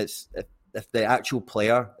purpose. And it's, if the actual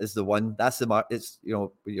player is the one, that's the market. It's,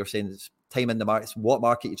 what you're saying is time in the market. It's what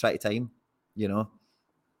market you try to time, Yeah,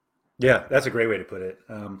 that's a great way to put it.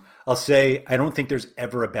 I'll say I don't think there's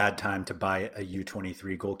ever a bad time to buy a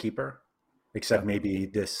U23 goalkeeper, except Yeah. maybe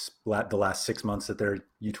the last 6 months that they're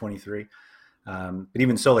U23. But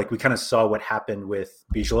even so, like we kind of saw what happened with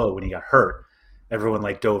Bigelow when he got hurt. Everyone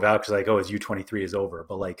like dove out because like, oh, his U23 is over.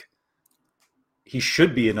 But like he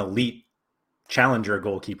should be an elite challenger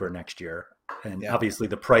goalkeeper next year. And obviously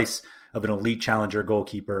the price of an elite challenger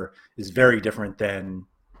goalkeeper is very different than,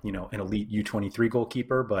 an elite U23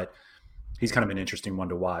 goalkeeper, but he's kind of an interesting one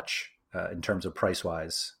to watch in terms of price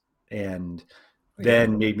wise. And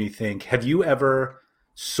then made me think, have you ever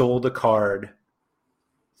sold a card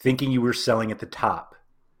thinking you were selling at the top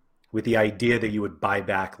with the idea that you would buy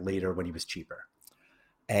back later when he was cheaper?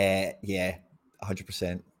 Yeah,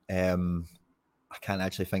 100%. I can't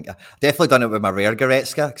actually think. I've definitely done it with my rare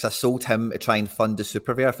Goretzka because I sold him to try and fund the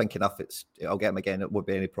super rare, thinking if I'll get him again, it won't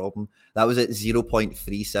be any problem. That was at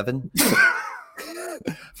 0.37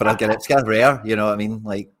 for a Goretzka rare. You know what I mean?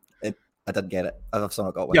 Like, I didn't get it. I've still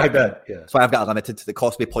not got one. Yeah, I bet. Yeah. So I've got a limited. It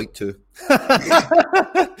cost me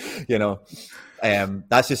 0.2.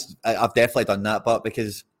 That's just, I've definitely done that, but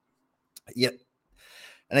because, yeah.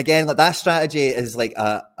 And again, like that strategy is like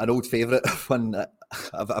an old favorite one that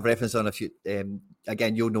I've referenced on a few.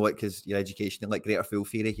 Again, you'll know it because your education, like greater fool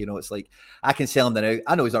theory. It's like I can sell him now.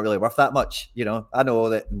 I know he's not really worth that much. I know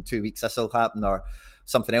that in 2 weeks this will happen or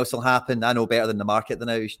something else will happen. I know better than the market than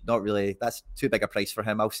now. Not really. That's too big a price for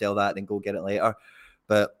him. I'll sell that and go get it later.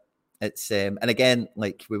 But it's and again,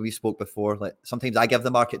 like when we spoke before, like sometimes I give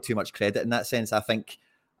the market too much credit in that sense. I think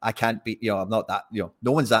I can't be, I'm not that, no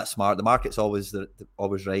one's that smart. The market's always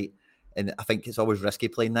always right. And I think it's always risky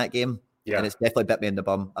playing that game. Yeah. And it's definitely bit me in the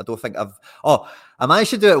bum. I don't think I managed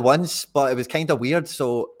to do it once, but it was kind of weird.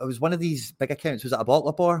 So it was one of these big accounts. Was it a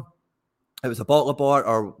Bottler Bar? It was a Bottler Bar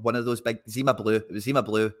or one of those big Zima Blue. It was Zima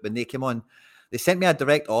Blue when they came on. They sent me a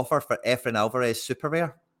direct offer for Efren Alvarez Super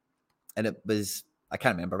Rare. And it was, I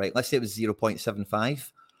can't remember, right? Let's say it was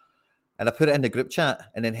 0.75. And I put it in the group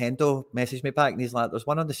chat, and then Hendo messaged me back, and he's like, there's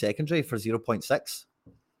one on the secondary for 0.6.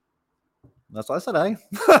 That's what I said,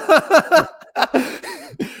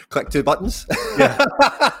 Click 2 buttons. Yeah.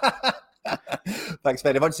 Thanks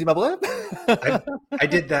very much, Zima Blue. I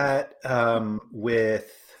did that with,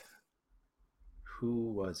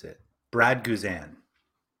 who was it? Brad Guzan.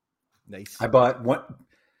 Nice. I bought one,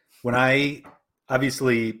 when I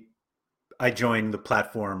joined the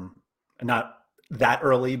platform, not that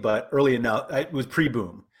early, but early enough. It was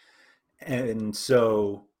pre-boom. And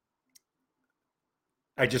so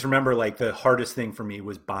I just remember like the hardest thing for me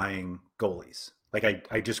was buying goalies. Like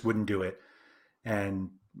I just wouldn't do it. And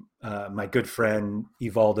my good friend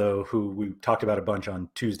Evaldo, who we talked about a bunch on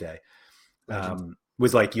Tuesday,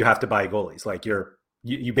 was like, you have to buy goalies. Like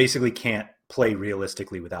you basically can't play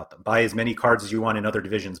realistically without them. Buy as many cards as you want in other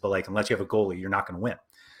divisions, but like unless you have a goalie, you're not going to win.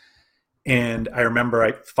 And I remember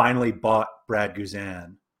I finally bought Brad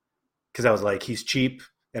Guzan because I was like, he's cheap,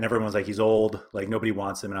 and everyone was like, he's old, like nobody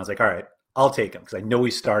wants him. And I was like, all right, I'll take him because I know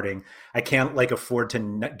he's starting. I can't like afford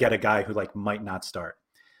to get a guy who like might not start.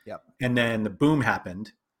 Yeah. And then the boom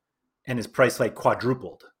happened, and his price like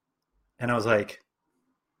quadrupled, and I was like,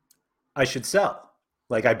 I should sell.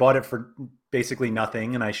 Like I bought it for basically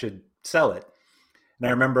nothing, and I should sell it. And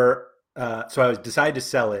I remember, so I decided to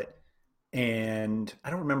sell it. And I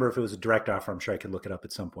don't remember if it was a direct offer. I'm sure I could look it up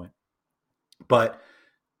at some point. But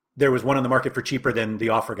there was one on the market for cheaper than the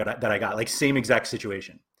offer that I got, like same exact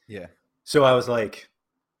situation. Yeah. So I was like,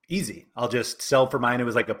 easy. I'll just sell for mine. It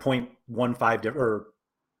was like a 0.15 or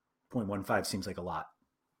 0.15 seems like a lot,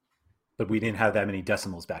 but we didn't have that many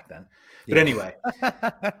decimals back then. But anyway,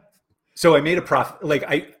 so I made a profit. Like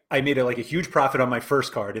I made a huge profit on my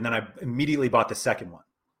first card, and then I immediately bought the second one.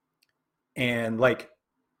 And like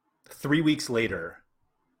 3 weeks later,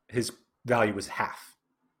 his value was half,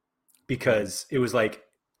 because it was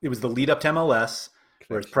the lead up to MLS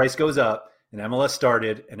where his price goes up and MLS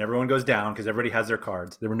started and everyone goes down because everybody has their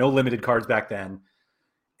cards. There were no limited cards back then.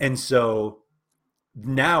 And so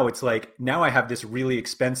now it's like, now I have this really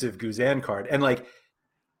expensive Guzan card, and like,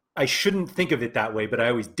 I shouldn't think of it that way, but I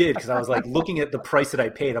always did, because I was like looking at the price that I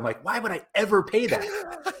paid. I'm like, why would I ever pay that?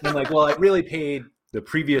 And I'm like, well, I really paid the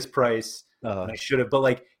previous price, and I should have, but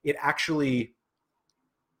like, it actually,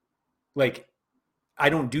 like, I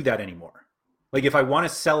don't do that anymore. Like, if I want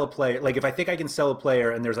to sell a player, like if I think I can sell a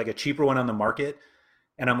player and there's like a cheaper one on the market,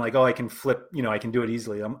 and I'm like, oh, I can flip, I can do it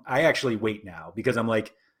easily. I actually wait now, because I'm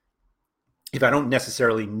like, if I don't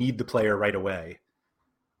necessarily need the player right away,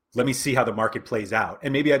 let me see how the market plays out.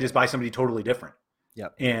 And maybe I just buy somebody totally different. Yeah.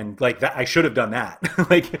 And like that, I should have done that.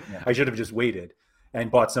 I should have just waited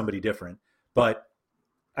and bought somebody different. But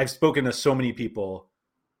I've spoken to so many people,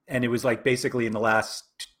 and it was like basically in the last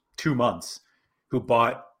 2 months, who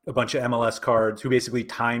bought a bunch of MLS cards, who basically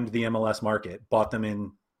timed the MLS market, bought them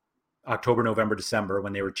in October, November, December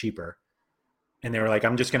when they were cheaper. And they were like,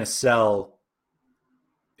 I'm just going to sell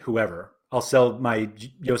whoever. I'll sell my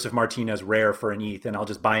Josef Martinez rare for an ETH, and I'll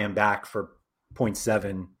just buy him back for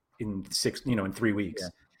 0.7 in 3 weeks. Yeah.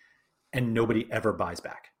 And nobody ever buys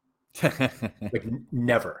back. Like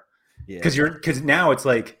never. Because now it's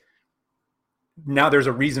like, now there's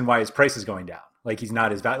a reason why his price is going down. Like, he's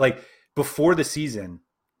not as valuable. Like, before the season,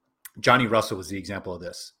 Johnny Russell was the example of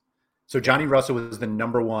this. So Johnny Russell was the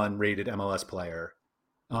 #1 rated MLS player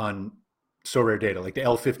on SorareData, like the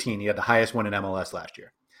L15. He had the highest one in MLS last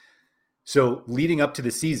year. So leading up to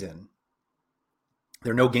the season,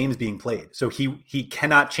 there are no games being played. So he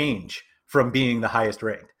cannot change from being the highest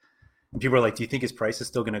ranked. And people are like, do you think his price is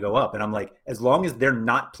still going to go up? And I'm like, as long as they're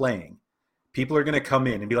not playing, people are going to come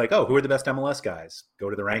in and be like, oh, who are the best MLS guys? Go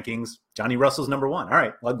to the rankings. Johnny Russell's #1. All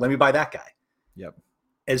right, well, let me buy that guy. Yep.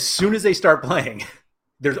 As soon as they start playing,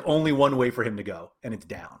 there's only one way for him to go, and it's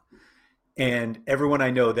down. And everyone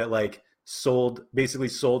I know that like basically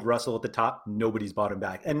sold Russell at the top, nobody's bought him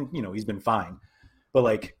back. And, he's been fine. But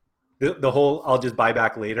like the whole, I'll just buy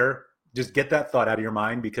back later, just get that thought out of your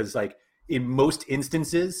mind, because like in most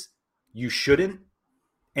instances, you shouldn't.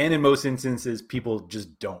 And in most instances, people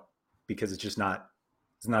just don't, because it's not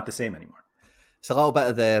the same anymore. It's a little bit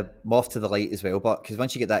of the moth to the light as well, but because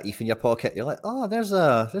once you get that ETH in your pocket, you're like, oh, there's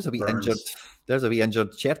a wee injured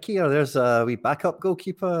Cherky, or there's a wee backup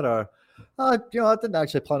goalkeeper, or I didn't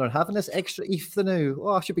actually plan on having this extra ETH now.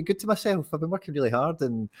 Oh, I should be good to myself. I've been working really hard,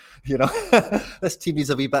 and this team needs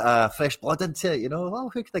a wee bit of fresh blood into it. Oh,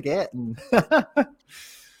 who could I get? And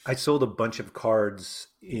I sold a bunch of cards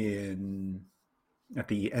at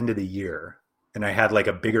the end of the year, and I had like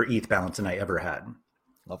a bigger ETH balance than I ever had.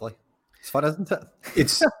 Lovely. It's fun, isn't it?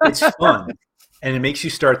 It's fun. And it makes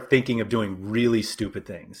you start thinking of doing really stupid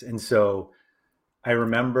things. And so I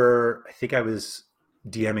remember, I think I was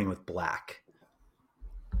DMing with Black,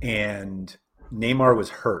 and Neymar was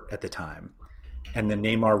hurt at the time, and the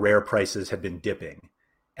Neymar rare prices had been dipping.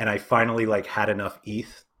 And I finally like had enough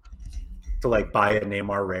ETH to like buy a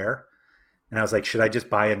Neymar rare. And I was like, should I just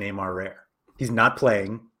buy a Neymar rare? He's not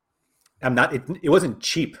playing. It wasn't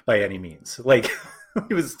cheap by any means. Like,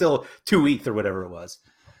 it was still 2 ETH or whatever it was.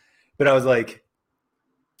 But I was like,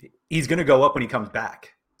 he's going to go up when he comes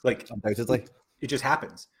back. Like, undoubtedly. It just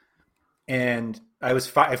happens. And I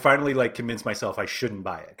finally like convinced myself I shouldn't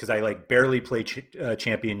buy it, because I like barely play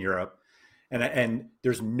Champion Europe. And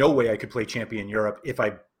there's no way I could play Champion Europe if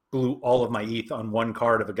I blew all of my ETH on one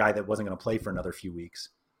card of a guy that wasn't going to play for another few weeks.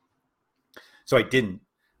 So I didn't.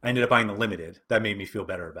 I ended up buying the limited. That made me feel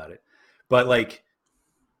better about it. But like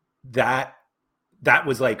that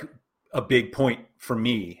was like a big point for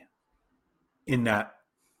me, in that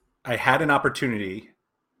I had an opportunity,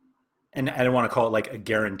 and I don't want to call it like a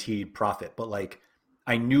guaranteed profit, but like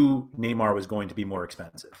I knew Neymar was going to be more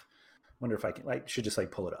expensive. I wonder if I should just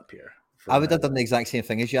like pull it up here. I would have done the exact same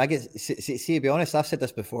thing as you. I get, see, to be honest, I've said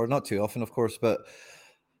this before, not too often, of course, but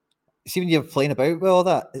see, when you're playing about with all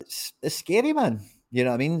that, it's scary, man. You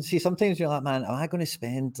know what I mean? See, sometimes you're like, man, am I going to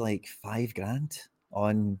spend like $5,000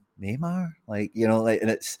 on Neymar? Like, and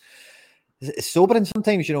it's sobering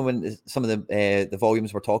sometimes, when some of the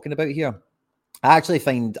volumes we're talking about here. I actually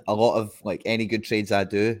find a lot of like any good trades I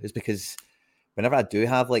do is because whenever I do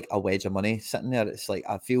have like a wedge of money sitting there, it's like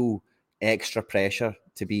I feel extra pressure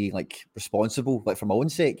to be like responsible, like for my own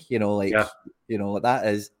sake, Yeah. like that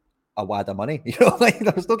is a wad of money, like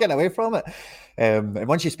there's no getting away from it. And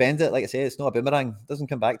once you spend it, like I say, it's not a boomerang, it doesn't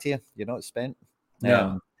come back to you, it's spent.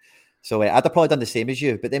 No. So I'd have probably done the same as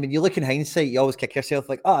you, but then when you look in hindsight, you always kick yourself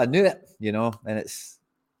like, oh, I knew it, and it's.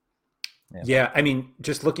 Yeah, I mean,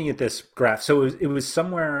 just looking at this graph, so it was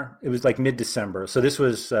somewhere, it was like mid-December. So this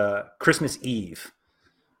was Christmas Eve.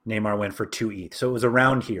 Neymar went for 2 ETH. So it was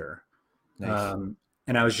around here. Nice.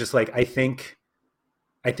 And I was just like, I think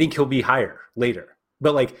he'll be higher later.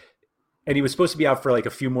 But like, and he was supposed to be out for like a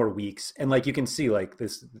few more weeks. And like, you can see like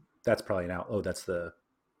this, that's probably an out. Oh, that's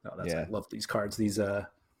I love these cards. These, they're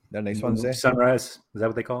nice ones, eh? Sunrise. Is that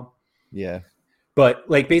what they call them? Yeah. But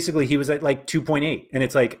like, basically he was at like 2.8, and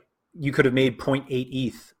it's like, you could have made 0.8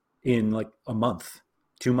 ETH in like a month,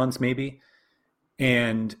 2 months maybe.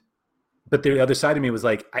 But the other side of me was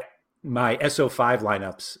like, my SO5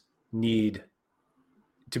 lineups need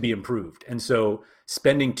to be improved. And so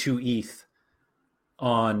spending 2 ETH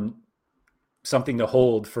on something to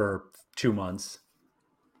hold for 2 months,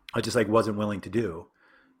 I just like wasn't willing to do.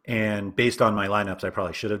 And based on my lineups, I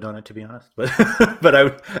probably should have done it, to be honest. But but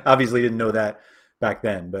I obviously didn't know that back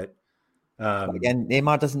then. But again,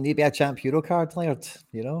 Neymar doesn't need to be a champ Euro card, Laird.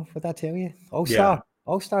 What I tell you?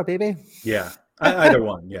 All-star, baby. Yeah, either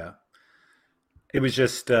one. Yeah, it was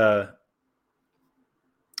just I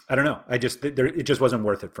don't know. It just wasn't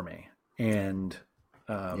worth it for me. And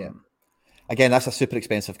again, that's a super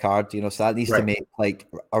expensive card. So that needs to make like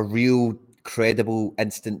a real credible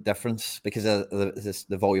instant difference because of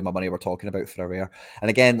the volume of money we're talking about for a rare. And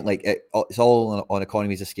again, like it's all on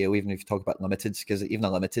economies of scale, even if you talk about limiteds, because even a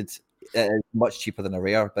limited is much cheaper than a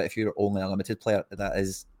rare. But if you're only a limited player, that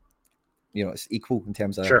is, it's equal in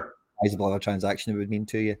terms of sizable of a transaction it would mean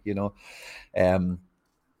to you,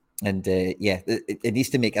 it needs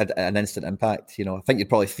to make an instant impact. I think you'd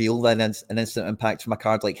probably feel an instant impact from a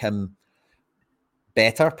card like him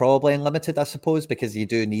better probably in limited, I suppose, because you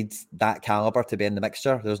do need that caliber to be in the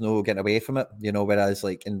mixture. There's no getting away from it, whereas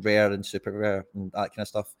like in rare and super rare and that kind of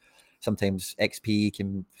stuff, sometimes XP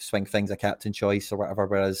can swing things a captain choice or whatever,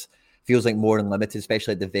 whereas feels like more in limited,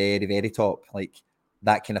 especially at the very, very top, like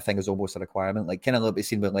that kind of thing is almost a requirement. Like kind of a little bit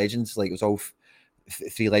seen with Legends, like it was all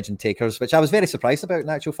 3 legend takers, which I was very surprised about in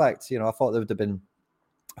actual fact. I thought there would have been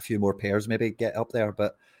a few more pairs maybe get up there,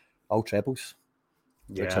 but all trebles.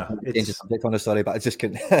 Yeah, change the subject on the story, but I just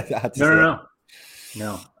couldn't.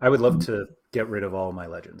 No. I would love to get rid of all my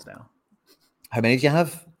legends now. How many do you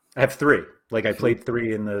have? I have 3. Like I played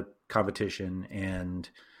 3 in the competition, and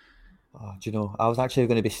do you know? I was actually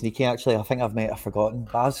going to be sneaky. Actually, I think I might have forgotten.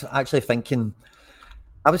 But I was actually thinking.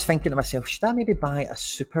 I was thinking to myself, should I maybe buy a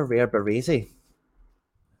super rare Baresi?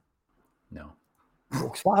 No.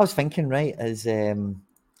 What I was thinking, right, is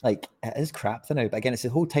like it is crap for now, but again, it's the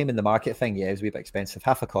whole time in the market thing. Yeah, it was a wee bit expensive,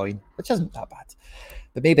 half a coin, which isn't that bad.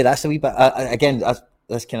 But maybe that's a wee bit. Again,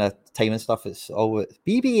 this kind of time and stuff. It's all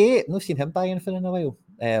BB8. I've not seen him buy anything in a while.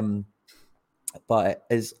 But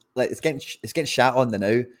it's like it's getting shat on the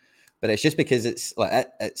now. But it's just because it's like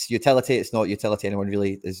it's utility. It's not utility anyone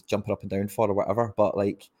really is jumping up and down for or whatever. But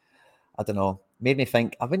like, I don't know. Made me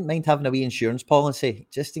think I wouldn't mind having a wee insurance policy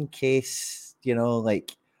just in case,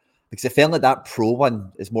 like. Because it felt like that pro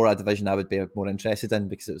one is more a division I would be more interested in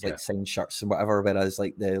because it was like signed shirts and whatever, whereas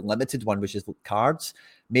like the limited one was just cards.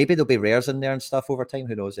 Maybe there'll be rares in there and stuff over time.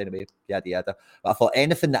 Who knows? Anyway, yada yada. But I thought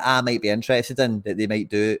anything that I might be interested in that they might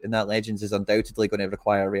do in that Legends is undoubtedly going to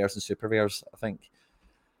require rares and super rares, I think.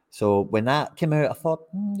 So when that came out, I thought,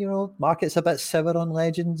 market's a bit sour on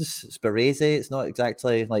Legends. It's Baresi. It's not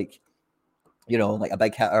exactly like, like a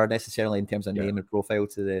big hitter necessarily in terms of name and profile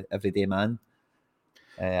to the everyday man.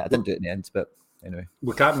 I didn't do it in the end, but anyway.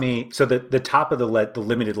 What got me, so the top of the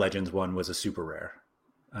limited Legends one was a super rare.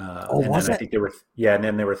 Was it? I think there were, and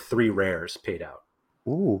then there were 3 rares paid out.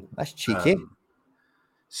 Ooh, that's cheeky.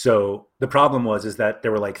 So the problem is that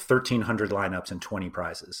there were like 1,300 lineups and 20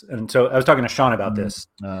 prizes. And so I was talking to Sean about this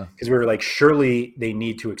because we were like, surely they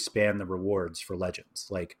need to expand the rewards for Legends.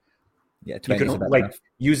 Like, you can, like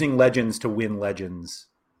using Legends to win Legends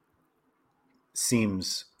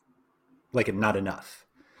seems like not enough.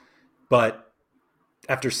 But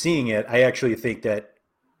after seeing it, I actually think that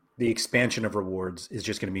the expansion of rewards is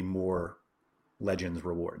just going to be more Legends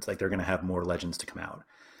rewards. Like they're going to have more Legends to come out.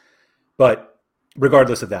 But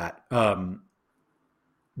regardless of that,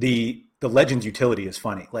 the Legends utility is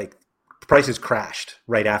funny. Like prices crashed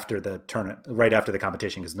right after the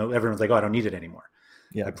competition because everyone's like, oh, I don't need it anymore.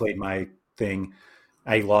 Yeah. I played my thing.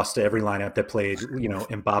 I lost to every lineup that played,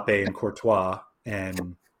 Mbappe and Courtois,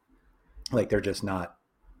 and like they're just not.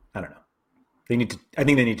 I don't know. I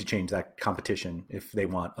think they need to change that competition if they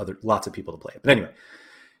want lots of people to play it. But anyway,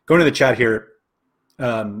 going to the chat here,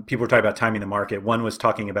 people were talking about timing the market. One was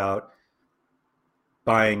talking about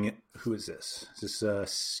buying. Who is this? Is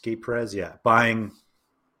this Scaprez? Yeah, buying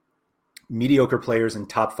mediocre players in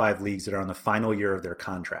top 5 leagues that are on the final year of their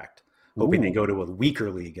contract, hoping they go to a weaker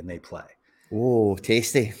league and they play. Oh,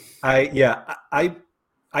 tasty. I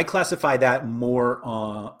classify that more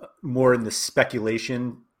in the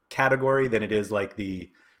speculation category than it is like the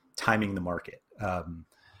timing the market. And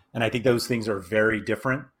I think those things are very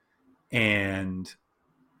different. And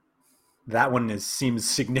that one seems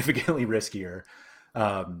significantly riskier.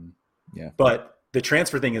 But the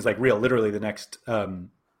transfer thing is like real. Literally, the next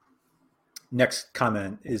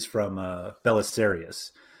comment is from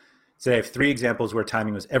Belisarius. So I have 3 examples where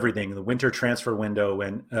timing was everything. The winter transfer window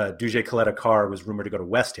when Duje Coletta-Carr was rumored to go to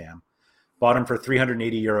West Ham. Bought him for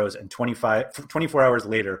 €380 and 24 hours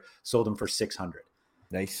later sold him for 600.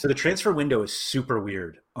 Nice. So the transfer window is super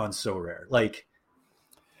weird on Sorare. Like,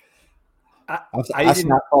 I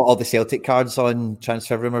snapped all the Celtic cards on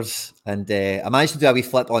transfer rumours, and I managed to do a wee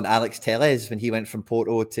flip on Alex Telles when he went from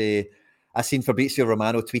Porto to. I seen Fabrizio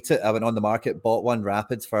Romano tweet it. I went on the market, bought one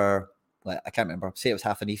rapid for I can't remember. Say it was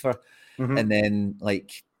half an ether, and then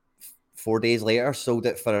 4 days later sold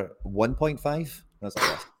it for 1.5. I was like,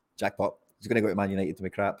 oh, jackpot. He's going to go to Man United to be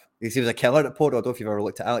crap. He was a killer at Porto. I don't know if you've ever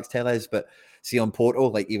looked at Alex Telles, but see on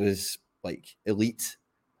Porto, he was elite,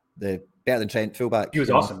 the better than Trent fullback. He was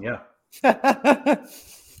awesome, yeah.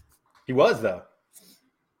 He was though.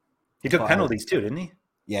 He took penalties too, didn't he?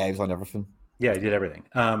 Yeah, he was on everything. Yeah, he did everything.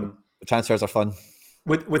 The transfers are fun.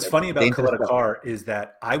 What's funny about Coletta-Carr is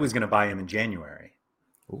that I was going to buy him in January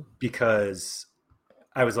because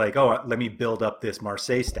I was like, oh, let me build up this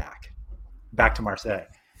Marseille stack back to Marseille.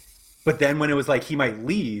 But then when it was like he might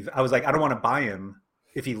leave, I was like, I don't want to buy him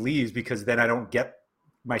if he leaves because then I don't get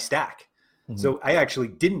my stack. Mm-hmm. So I actually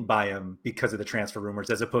didn't buy him because of the transfer rumors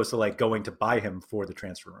as opposed to going to buy him for the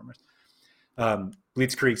transfer rumors.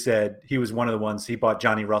 Blitzkrieg said he was one of the ones. He bought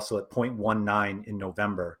Johnny Russell at 0.19 in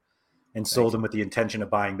November and sold him with the intention of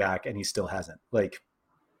buying back, and he still hasn't.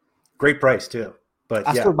 Great price too. But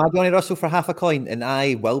I sold my Johnny Russell for half a coin, and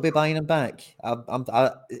I will be buying him back.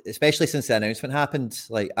 Especially since the announcement happened.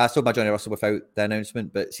 I sold my Johnny Russell without the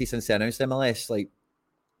announcement, but see, since they announced MLS,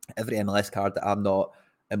 every MLS card that I'm not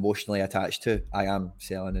emotionally attached to, I am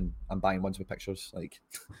selling, and I'm buying ones with pictures.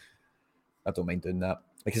 I don't mind doing that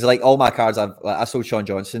because all my cards, I sold Sean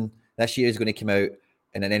Johnson. This year is going to come out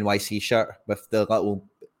in an NYC shirt with the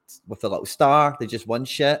little star. They just won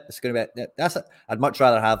shit. It's going to be I'd much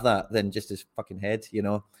rather have that than just his fucking head,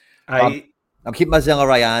 I'm keeping my Zilla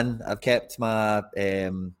Ryan. I've kept my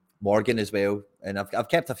Morgan as well, and I've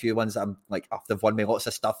kept a few ones that I'm they've won me lots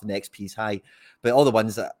of stuff and the XP's high, but all the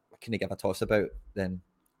ones that I couldn't give a toss about, then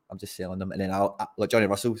I'm just selling them. And then I'll Johnny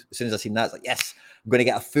Russell, as soon as I seen that, it's yes, I'm going to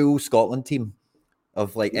get a full Scotland team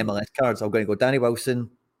of MLS cards. I'm going to go Danny Wilson,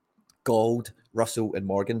 Gold, Russell, and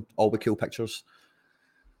Morgan, all with cool pictures.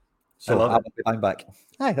 So I'll be buying back.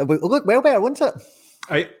 It'll look well better, won't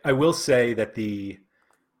it? I will say that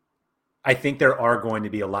I think there are going to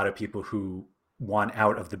be a lot of people who want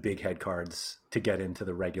out of the big head cards to get into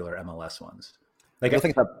the regular MLS ones. I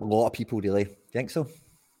think a lot of people really. Do you think so?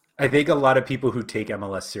 I think a lot of people who take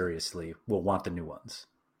MLS seriously will want the new ones.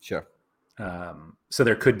 Sure. So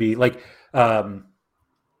there could be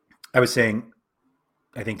I was saying,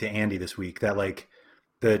 I think to Andy this week that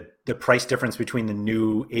the price difference between the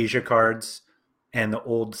new Asia cards and the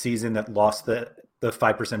old season that lost the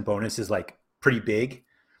 5% bonus is pretty big.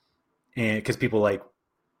 And because people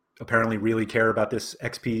apparently really care about this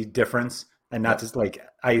XP difference and not just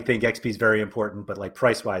I think XP is very important, but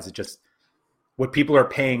price wise, it just what people are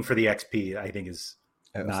paying for the XP, I think is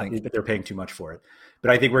that they're paying too much for it.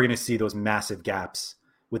 But I think we're going to see those massive gaps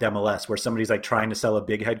with MLS where somebody's trying to sell a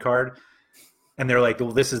big head card and they're like,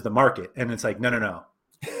 well, this is the market. And it's no.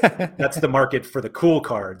 That's the market for the cool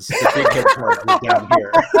cards. The big head cards are down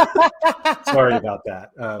here. Sorry about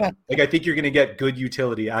that. I think you're going to get good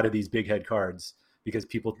utility out of these big head cards because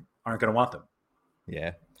people aren't going to want them.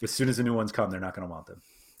 Yeah. As soon as the new ones come, they're not going to want them.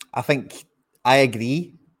 I think I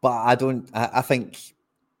agree, but I don't. I think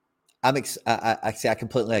I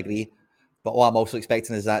completely agree. But what I'm also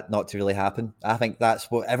expecting is that not to really happen. I think that's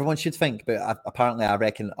what everyone should think. But apparently, I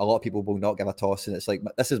reckon a lot of people will not give a toss. And it's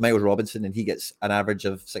this is Miles Robinson, and he gets an average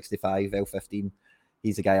of 65, L15.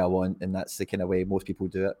 He's the guy I want, and that's the kind of way most people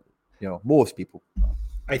do it. Most people.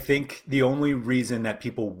 I think the only reason that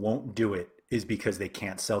people won't do it is because they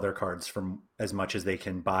can't sell their cards for as much as they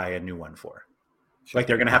can buy a new one for. Sure. Like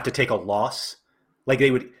they're going to have to take a loss. Like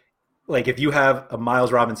they would, like if you have a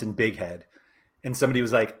Miles Robinson big head and somebody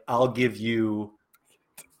was like, I'll give you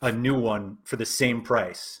a new one for the same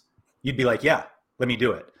price, you'd be like, yeah, let me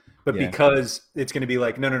do it. But because it's going to be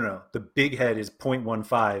like, no, the big head is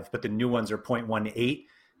 0.15, but the new ones are 0.18.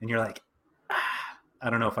 And you're like, I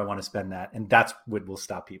don't know if I want to spend that. And that's what will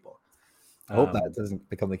stop people. I hope that doesn't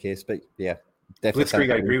become the case, but yeah, definitely.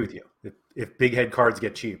 Blitzkrieg, I agree with you. If big head cards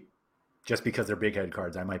get cheap, just because they're big head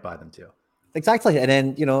cards, I might buy them too. Exactly. And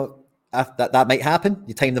then, that might happen.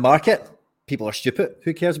 You time the market. People are stupid.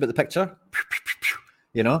 Who cares about the picture?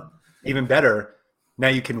 Even better, now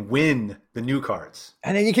you can win the new cards.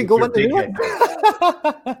 And then you can go win the new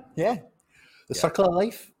one. Yeah. The circle of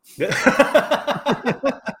life.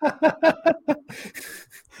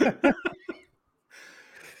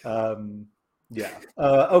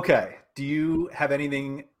 Okay. Do you have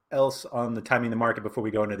anything else on the timing the market before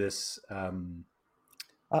we go into this? I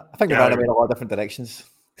think we're going in a lot of different directions.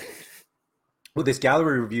 Well, this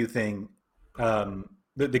gallery review thing,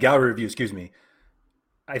 the gallery review, excuse me,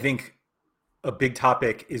 I think a big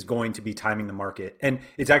topic is going to be timing the market. And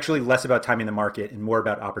it's actually less about timing the market and more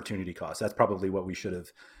about opportunity cost. That's probably what we should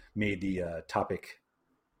have made the topic,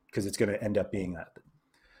 because it's going to end up being that.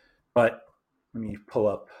 But let me pull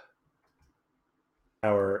up.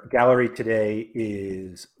 Our gallery today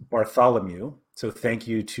is Bartholomew. So thank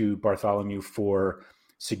you to Bartholomew for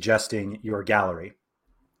suggesting your gallery.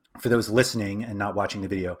 For those listening and not watching the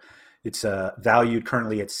video, it's valued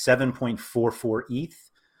currently at 7.44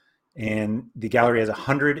 ETH. And the gallery has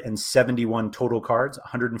 171 total cards,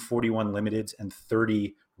 141 limiteds, and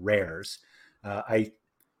 30 rares. I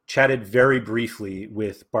chatted very briefly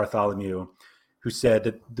with Bartholomew, who said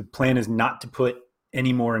that the plan is not to put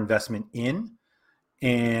any more investment in,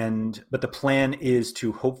 but the plan is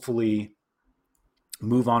to hopefully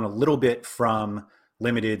move on a little bit from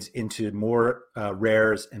limiteds into more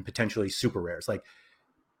rares and potentially super rares. Like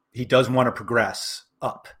he does want to progress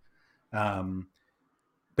up.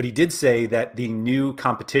 But he did say that the new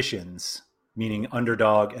competitions, meaning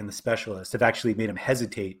Underdog and the Specialist, have actually made him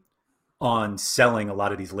hesitate on selling a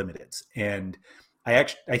lot of these limiteds. And I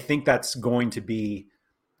think that's going to be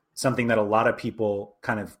something that a lot of people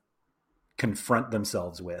kind of confront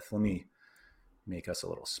themselves with. Let me make us a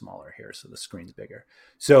little smaller here so the screen's bigger.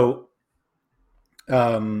 So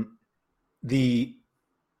the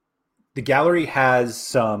gallery has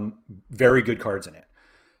some very good cards in it.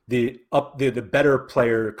 The better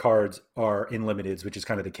player cards are in limiteds, which is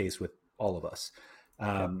kind of the case with all of us.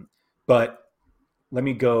 But let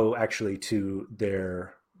me go actually to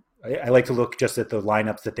I like to look just at the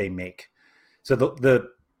lineups that they make. So the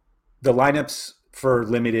lineups for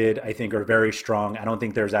limited, I think, are very strong. I don't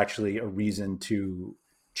think there's actually a reason to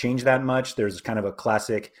change that much. There's kind of a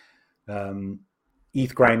classic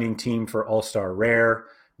ETH grinding team for All-Star Rare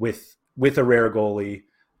with a rare goalie.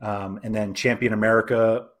 And then Champion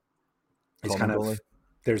America is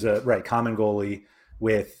there's a common goalie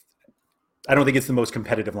with, I don't think it's the most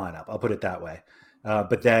competitive lineup. I'll put it that way.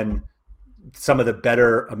 But then some of the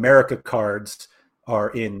better America cards are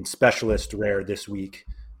in Specialist Rare this week,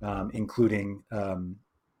 including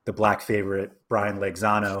the black favorite, Brian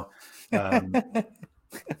Legzano,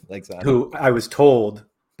 who I was told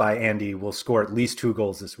by Andy will score at least 2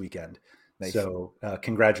 goals this weekend. Nice. So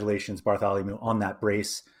congratulations, Bartholomew, on that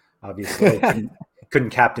brace. Obviously, couldn't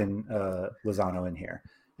captain Lozano in here.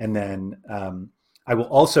 And then I will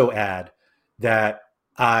also add that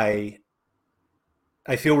I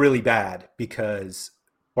feel really bad because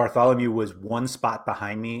Bartholomew was 1 spot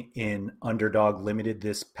behind me in Underdog Limited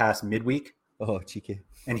this past midweek. Oh, cheeky.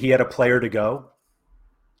 And he had a player to go.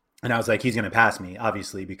 And I was like, he's going to pass me,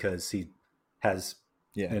 obviously, because he has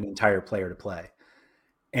an entire player to play.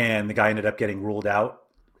 And the guy ended up getting ruled out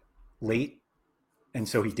late. And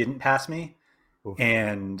so he didn't pass me. Oof.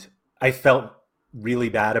 And I felt really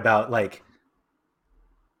bad about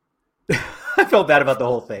I felt bad about the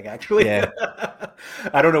whole thing, actually. Yeah.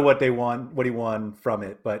 I don't know what he won from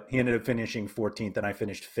it, but he ended up finishing 14th and I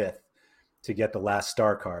finished 5th to get the last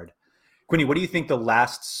star card. Quinny, what do you think the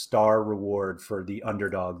last star reward for the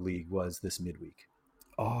Underdog League was this midweek?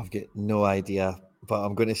 Oh, I've got no idea, but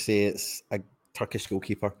I'm going to say it's a Turkish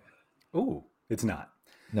goalkeeper. Ooh, it's not.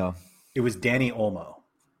 No. It was Danny Olmo.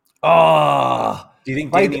 Oh! Do you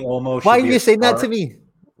think Danny Olmo should Why be are you saying that to me?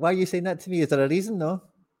 Why are you saying that to me? Is there a reason? No.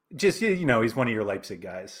 Just, he's one of your Leipzig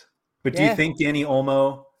guys. But do you think Danny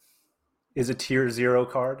Olmo is a tier 0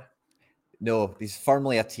 card? No, he's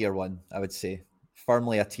firmly a tier 1, I would say.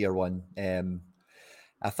 Firmly a tier 1.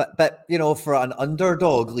 But, for an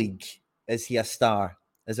Underdog League, is he a star?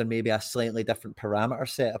 Is there maybe a slightly different parameter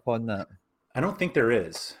set upon that? I don't think there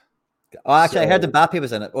is. Oh, actually, I heard Mbappe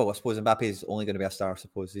was in it. Oh, I suppose Mbappe is only going to be a star. I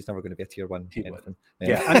suppose he's never going to be a tier 1.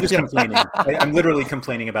 Yeah, I'm just complaining. I'm literally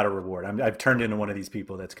complaining about a reward. I've turned into one of these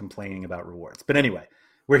people that's complaining about rewards. But anyway,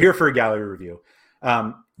 we're here for a gallery review.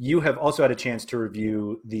 You have also had a chance to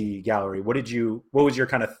review the gallery. What was your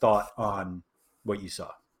kind of thought on what you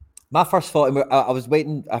saw? My first thought, I was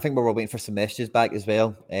waiting. I think we were waiting for some messages back as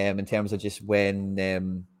well, in terms of just when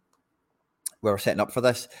we were setting up for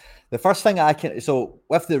this. The first thing so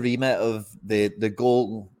with the remit of the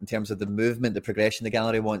goal in terms of the movement, the progression the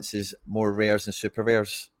gallery wants is more rares and super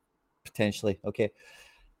rares, potentially. Okay.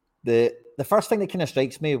 The first thing that kind of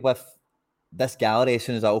strikes me with this gallery as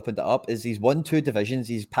soon as I opened it up is he's won 2 divisions.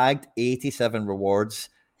 He's pagged 87 rewards.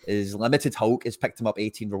 His limited Hulk has picked him up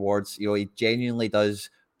 18 rewards. He genuinely does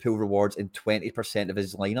pull rewards in 20% of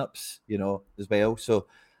his lineups, as well. So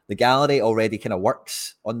the gallery already kind of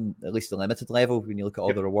works on at least the limited level when you look at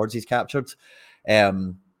all the rewards he's captured.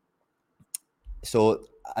 So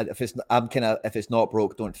if it's not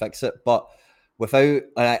broke, don't fix it. But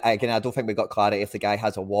I don't think we got clarity if the guy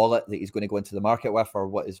has a wallet that he's going to go into the market with or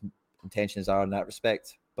what his intentions are in that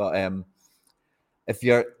respect. But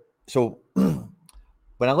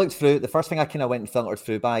when I looked through, the first thing I kind of went and filtered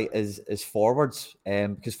through by is forwards,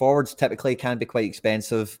 because forwards typically can be quite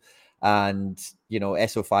expensive, and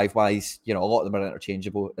SO5 wise, a lot of them are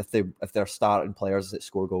interchangeable if they're starting players that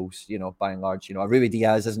score goals. By and large, a Rui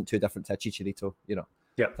Diaz isn't too different to a Chicharito.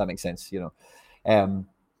 If that makes sense. I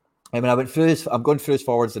mean, I'm going through his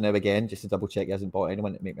forwards now again just to double check he hasn't bought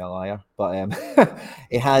anyone to make me a liar. But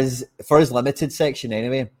it has, for his limited section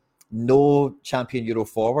anyway, no Champion Euro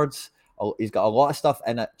forwards. He's got a lot of stuff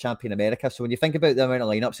in at Champion America. So when you think about the amount of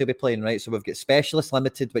lineups he'll be playing, right? So we've got Specialist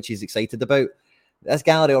Limited, which he's excited about. This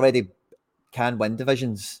gallery already can win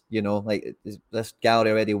divisions, this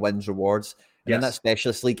gallery already wins rewards. And in that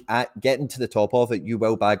Specialist League, getting to the top of it, you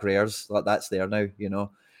will bag rares. That's there now,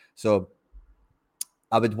 So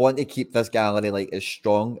I would want to keep this gallery as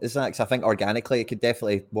strong as that, because I think organically it could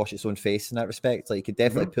definitely wash its own face in that respect. You could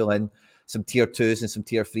definitely pull in some tier 2s and some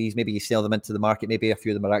tier 3s. Maybe you sell them into the market. Maybe a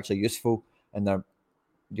few of them are actually useful and they're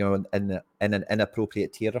in an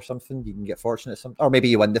inappropriate tier or something. You can get fortunate or maybe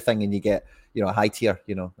you win the thing and you get a high tier.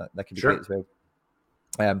 That could be great as well.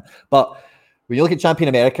 But when you look at Champion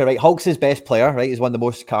America, right, Hulk's his best player, right? He's won the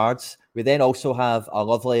most cards. We then also have a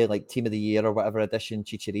lovely Team of the Year or whatever edition,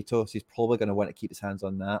 Chicharito. So he's probably going to want to keep his hands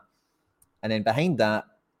on that. And then behind that,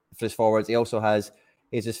 for his forwards, he also has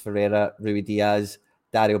Jesus Ferreira, Rui Diaz,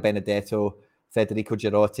 Dario Benedetto, Federico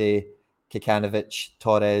Girotti, Kikanovic,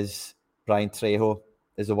 Torres, Brian Trejo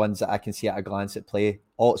is the ones that I can see at a glance at play.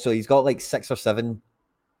 So he's got 6 or 7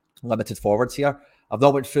 limited forwards here. I've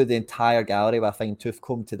not went through the entire gallery with a fine tooth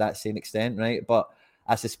comb to that same extent, right? But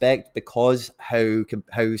I suspect because how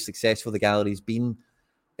successful the gallery's been,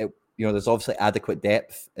 there's obviously adequate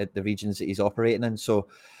depth at the regions that he's operating in. So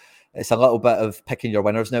it's a little bit of picking your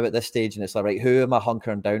winners now at this stage, and it's right, who am I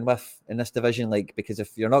hunkering down with in this division? Because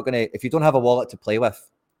if you don't have a wallet to play with,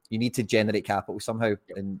 you need to generate capital somehow,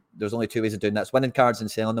 and there's only 2 ways of doing that: it's winning cards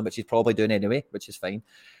and selling them, which he's probably doing anyway, which is fine,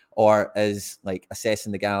 or is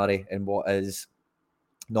assessing the gallery and what is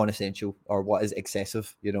non-essential or what is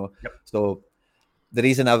excessive. So the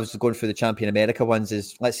reason I was going through the Champion America ones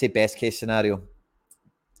is, let's say best case scenario,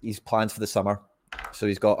 he's planned for the summer. So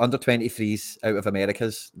he's got under 23s out of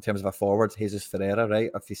Americas in terms of a forward, Jesus Ferreira,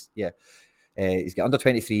 right? He's got under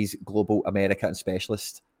 23s, global, America, and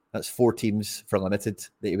specialist. That's 4 teams for limited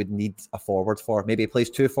that he would need a forward for. Maybe he plays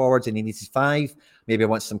 2 forwards and he needs his 5. Maybe he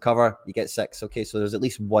wants some cover. You get 6. Okay, so there's at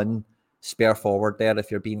least 1 spare forward there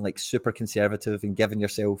if you're being super conservative and giving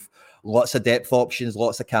yourself lots of depth options,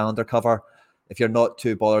 lots of calendar cover. If you're not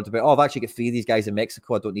too bothered about, I've actually got 3 of these guys in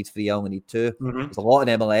Mexico, I don't need 3, I only need 2. There's a lot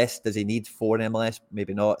in MLS. Does he need 4 in MLS?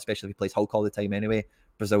 Maybe not, especially if he plays Hulk all the time anyway.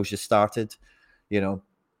 Brazil's just started,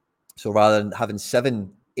 So rather than having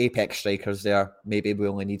 7 apex strikers there, maybe we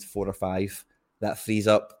only need 4 or 5. That frees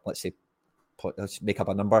up, let's make up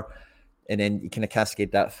a number, and then you kind of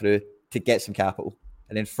cascade that through to get some capital.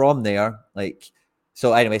 And then from there,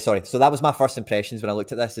 so that was my first impressions when I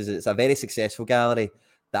looked at this, is it's a very successful gallery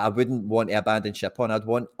that I wouldn't want to abandon ship on. I'd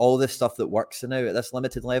want all this stuff that works now at this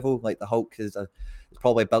limited level, like the Hulk is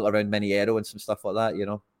probably built around Mini Aero and some stuff like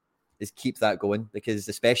that, is keep that going, because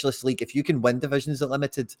the Specialist League, if you can win divisions at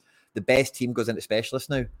limited, the best team goes into Specialist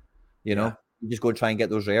now, you just go and try and get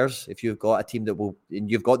those rares. If you've got a team that will, and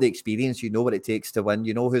you've got the experience, you know what it takes to win,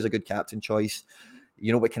 who's a good captain choice,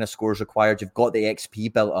 what kind of scores required, you've got the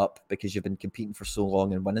XP built up because you've been competing for so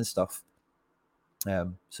long and winning stuff.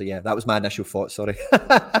 So yeah, that was my initial thought. Sorry.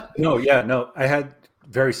 No, I had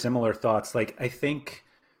very similar thoughts. Like, I think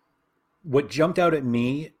what jumped out at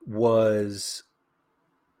me was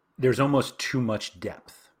there's almost too much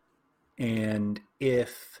depth. And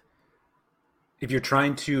if you're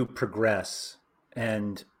trying to progress,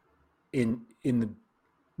 and in the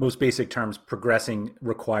most basic terms, progressing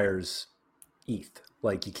requires ETH.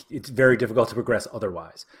 Like, it's very difficult to progress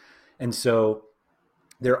otherwise. And so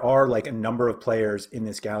there are like a number of players in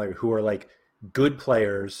this gallery who are like good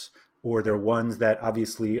players, or they're ones that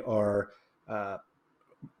obviously are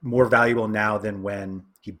more valuable now than when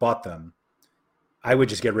he bought them. I would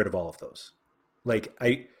just get rid of all of those. Like,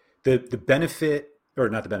 the benefit, or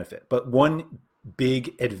not the benefit, but one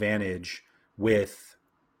big advantage with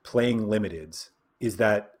playing limiteds is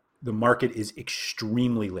that the market is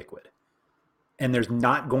extremely liquid, and there's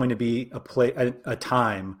not going to be a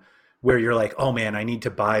time where you're like, oh man, I need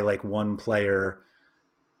to buy like one player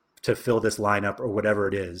to fill this lineup or whatever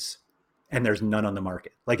it is, and there's none on the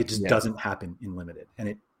market. Like, it just doesn't happen in limited, and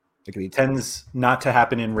it tends not to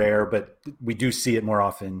happen in rare, but we do see it more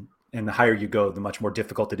often. And the higher you go, the much more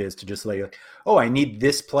difficult it is to just like, oh, I need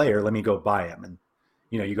this player, let me go buy him. And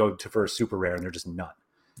you go for a super rare, and they're just none.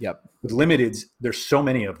 Yep. With limiteds, there's so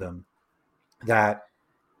many of them that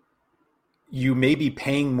you may be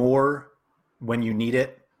paying more when you need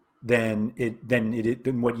it than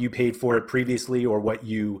what you paid for it previously, or what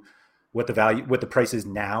the price is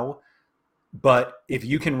now. But if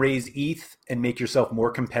you can raise ETH and make yourself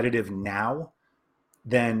more competitive now,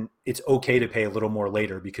 then it's okay to pay a little more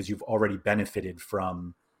later, because you've already benefited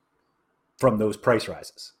from those price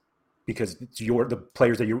rises, because it's the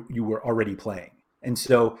players that you were already playing. And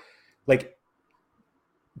so, like,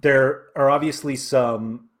 there are obviously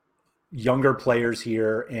some younger players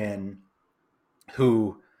here and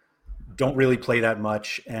who don't really play that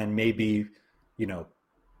much, and maybe,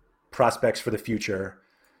 prospects for the future.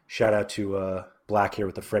 Shout out to Black here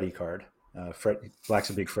with the Freddy card. Black's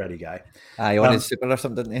a big Freddy guy. You wanted super or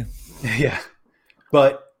something, didn't you? Yeah,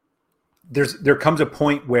 but there comes a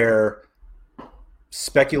point where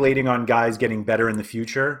speculating on guys getting better in the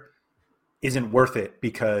future isn't worth it,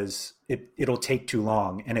 because it'll take too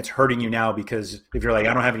long, and it's hurting you now. Because if you're like,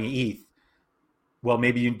 I don't have any ETH, well,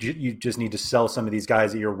 maybe you just need to sell some of these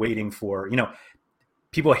guys that you're waiting for.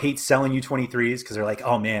 People hate selling U23s because they're like,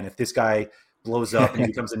 oh man, if this guy blows up and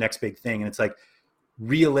becomes the next big thing. And it's like,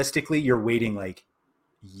 realistically, you're waiting like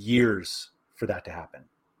years for that to happen.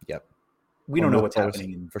 Yep. We don't know what's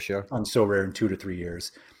happening for sure on Sorare in 2 to 3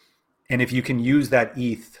 years. And if you can use that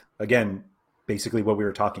ETH, again, basically what we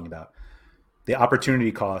were talking about, the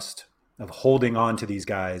opportunity cost of holding on to these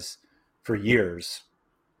guys for years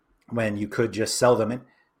when you could just sell them.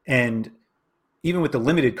 And even with the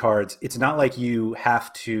limited cards, it's not like you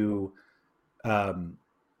have to,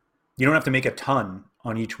 you don't have to make a ton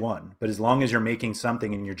on each one, but as long as you're making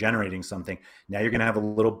something and you're generating something, now you're going to have a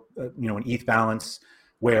little, an ETH balance,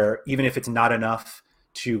 where even if it's not enough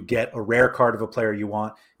to get a rare card of a player you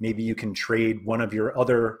want, maybe you can trade one of your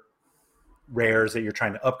other rares that you're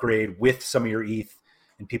trying to upgrade with some of your ETH,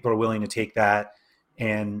 and people are willing to take that.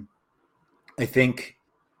 And I think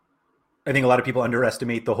a lot of people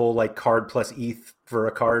underestimate the whole like card plus ETH for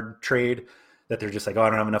a card trade, that they're just like, oh, I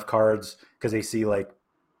don't have enough cards, because they see like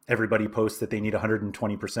everybody posts that they need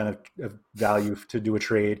 120% of value to do a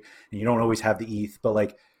trade, and you don't always have the ETH. But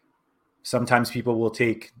like, sometimes people will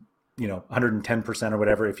take 110% or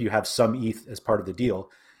whatever if you have some ETH as part of the deal.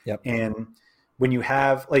 Yep. And when you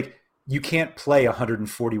have like, you can't play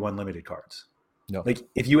 141 limited cards. No. Like,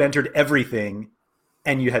 if you entered everything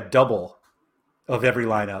and you had double of every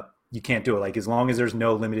lineup, you can't do it. Like, as long as there's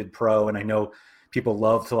no limited pro, and I know people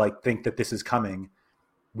love to like think that this is coming,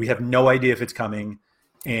 we have no idea if it's coming,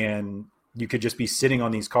 and you could just be sitting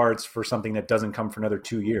on these cards for something that doesn't come for another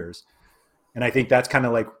 2 years. And I think that's kind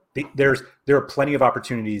of like, there are plenty of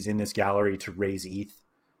opportunities in this gallery to raise ETH,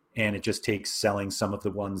 and it just takes selling some of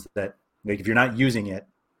the ones that, like, if you're not using it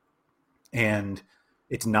and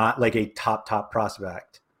it's not like a top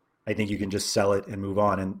prospect, I think you can just sell it and move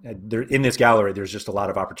on. And there, in this gallery, there's just a lot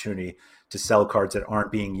of opportunity to sell cards that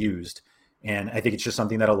aren't being used. And I think it's just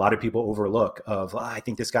something that a lot of people overlook of, I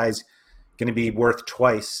think this guy's going to be worth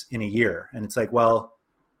twice in a year. And it's like, well,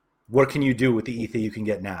 what can you do with the ETH that you can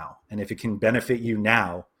get now? And if it can benefit you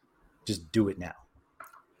now, just do it now.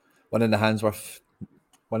 One in the hand's worth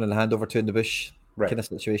one in the hand over two in the bush, right, kind of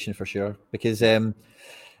situation for sure. Because, and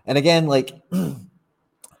again, like,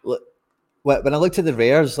 when I looked at the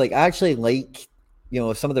rares, like, I actually like,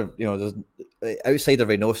 some of the, there's, outside of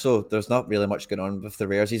Reynoso, there's not really much going on with the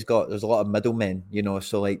rares he's got. There's a lot of middlemen,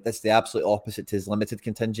 so like, that's the absolute opposite to his limited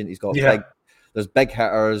contingent. He's got there's big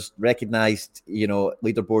hitters, recognized,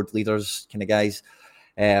 leaderboard leaders kind of guys.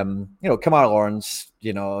 Kamar Lawrence,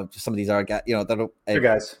 some of these are guys, Good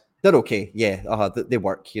guys. They're okay. Yeah. They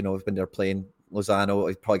work, when they're playing. Lozano,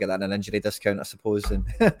 he'd probably get that in an injury discount, I suppose. And,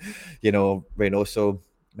 Reynoso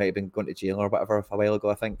might have been going to jail or whatever a while ago,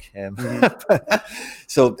 I think.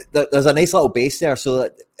 So there's a nice little base there. So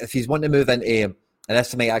that if he's wanting to move into, and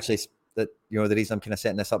this might actually, that the reason I'm kind of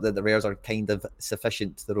setting this up, that the rares are kind of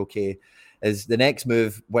sufficient, they're okay, is the next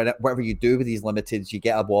move, whatever you do with these limiteds, you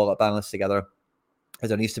get a wallet balance together. Is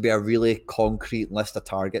there needs to be a really concrete list of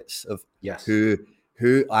targets of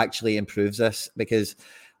who actually improves this, because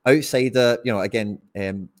outside again,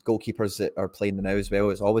 goalkeepers that are playing now as well,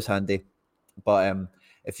 it's always handy. But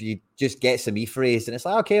if you just get some e-phrase and it's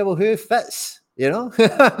like, okay, well, who fits?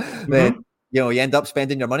 Then you end up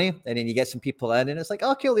spending your money, and then you get some people in, and it's like,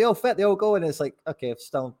 okay, they all fit, they all go, and it's like, okay, I've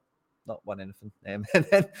still not won anything. And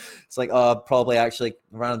then it's like, probably actually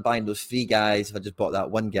rather than buying those 3 guys, if I just bought that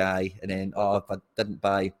one guy, and then if I didn't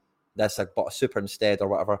buy this, I bought a super instead or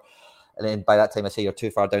whatever. And then by that time, I say you're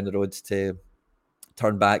too far down the road to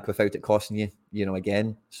turn back without it costing you,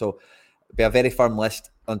 again. So be a very firm list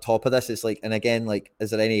on top of this. It's like, and again, like, is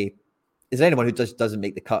there anyone who just doesn't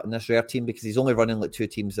make the cut in this rare team, because he's only running like 2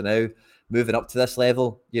 teams now, moving up to this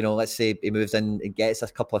level? Let's say he moves in and gets a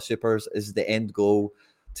couple of supers. Is the end goal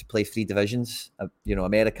to play 3 divisions?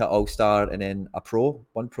 America, All-Star, and then a pro,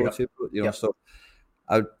 1 pro, 2 pro. So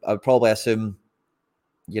I would probably assume,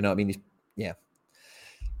 yeah.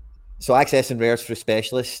 So accessing rares through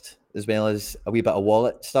specialist, as well as a wee bit of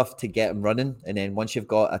wallet stuff to get them running. And then once you've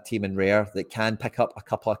got a team in rare that can pick up a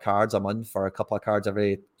couple of cards a month, or a couple of cards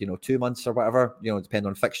every 2 months or whatever, depending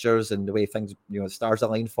on fixtures and the way things, stars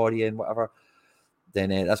align for you and whatever, then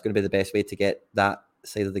that's going to be the best way to get that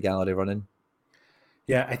side of the gallery running.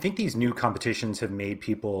 Yeah, I think these new competitions have made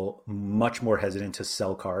people much more hesitant to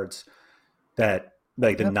sell cards, that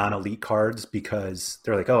like the non-elite cards, because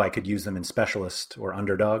they're like, oh, I could use them in specialist or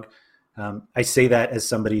underdog. I say that as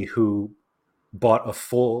somebody who bought a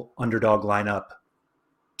full underdog lineup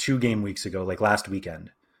 2 game weeks ago, like last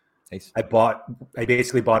weekend. Nice. I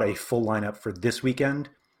basically bought a full lineup for this weekend,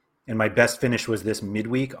 and my best finish was this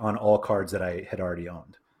midweek on all cards that I had already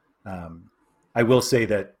owned. I will say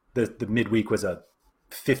that the midweek was a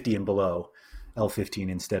 50 and below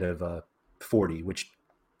L15 instead of 40, which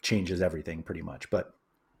changes everything pretty much. But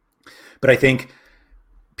I think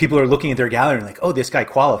people are looking at their gallery and like, oh, this guy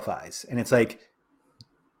qualifies. And it's like,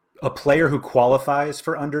 a player who qualifies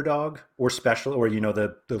for underdog or special, or,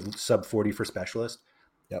 the sub 40 for specialist.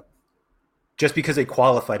 Yep. Just because they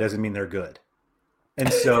qualify doesn't mean they're good.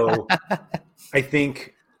 And so I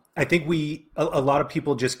think a lot of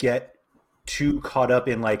people just get too caught up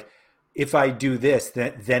in like, if I do this,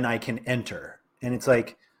 then I can enter. And it's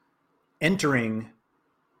like, entering,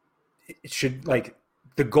 it should, like,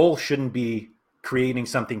 the goal shouldn't be creating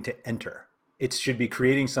something to enter. It should be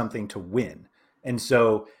creating something to win. And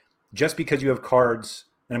so just because you have cards,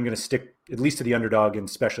 and I'm going to stick at least to the underdog and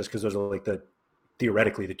specialist, because those are like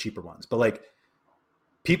theoretically the cheaper ones. But like,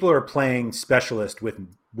 people are playing specialist with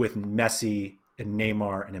Messi and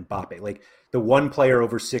Neymar and Mbappe. Like, the one player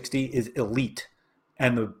over 60 is elite,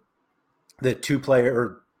 and the two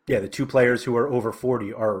players who are over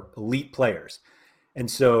 40 are elite players. And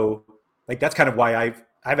so, like, that's kind of why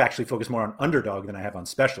I've actually focused more on underdog than I have on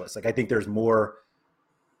specialist. Like, I think there's more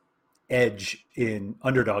edge in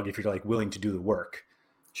underdog if you're like willing to do the work.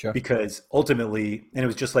 Sure. Because ultimately, and it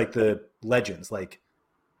was just like the legends, like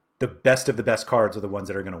the best of the best cards are the ones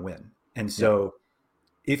that are going to win. And so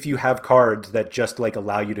if you have cards that just like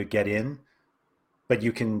allow you to get in, but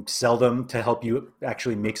you can sell them to help you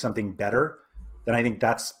actually make something better, then I think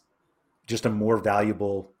that's just a more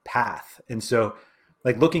valuable path. And so,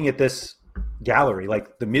 like, looking at this gallery,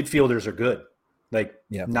 like, the midfielders are good. Like,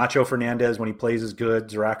 Nacho Fernandez, when he plays, is good.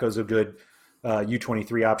 Zaraco's a good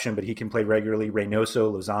U23 option, but he can play regularly.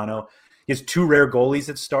 Reynoso, Lozano. He has 2 rare goalies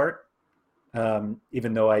at start,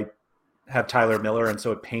 even though I have Tyler Miller, and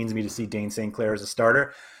so it pains me to see Dane St. Clair as a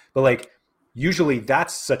starter. But, like, usually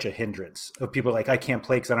that's such a hindrance of people like, I can't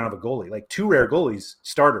play because I don't have a goalie. Like, 2 rare goalies,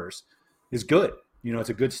 starters, is good. It's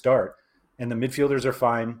a good start. And the midfielders are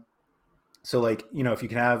fine. So, like, if you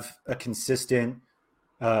can have a consistent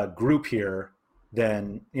group here,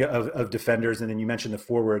 then of defenders, and then you mentioned the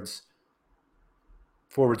forwards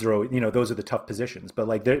row, those are the tough positions. But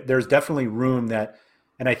like, there's definitely room that,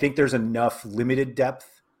 and I think there's enough limited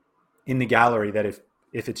depth in the gallery that if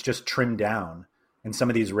it's just trimmed down and some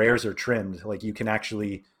of these rares are trimmed, like, you can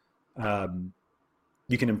actually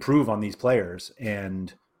you can improve on these players,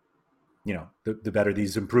 and the better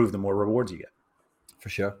these improve, the more rewards you get. For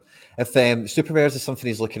sure. If super rares is something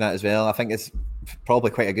he's looking at as well, I think it's probably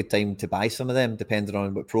quite a good time to buy some of them, depending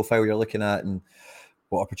on what profile you're looking at and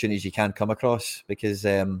what opportunities you can come across, because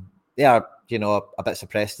they are, a bit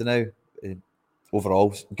suppressed now.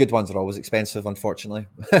 Overall, good ones are always expensive, unfortunately.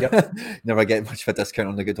 Yep. Never get much of a discount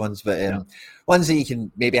on the good ones, but ones that you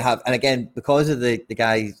can maybe have. And again, because of the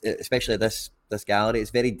guys, especially this gallery, it's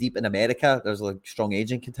very deep in America. There's a strong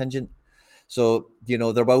Asian contingent, so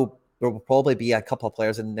there will probably be a couple of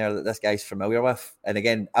players in there that this guy's familiar with. And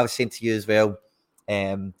again, I was saying to you as well,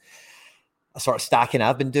 a sort of stacking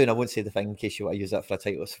I've been doing. I won't say the thing in case you want to use that for a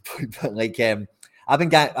title, but like I've been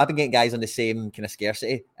getting guys on the same kind of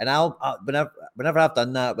scarcity, and whenever I've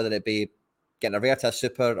done that, whether it be getting a rare to a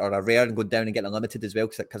super or a rare and going down and getting a limited as well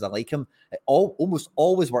because I like him, it almost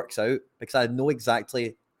always works out because I know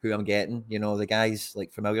exactly who I'm getting. The guys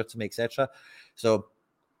like familiar to me, etc. So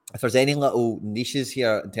if there's any little niches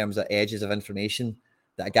here in terms of edges of information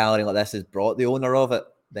that a gallery like this has brought the owner of it,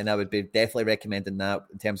 then I would be definitely recommending that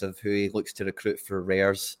in terms of who he looks to recruit for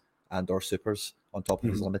rares and or supers on top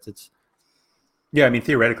of his limiteds. Yeah, I mean,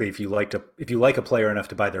 theoretically, if you like a player enough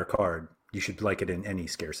to buy their card, you should like it in any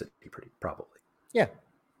scarcity, probably. Yeah.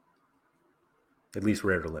 At least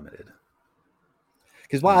rare to limited.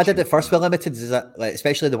 Because what I did at first with limiteds is that, like,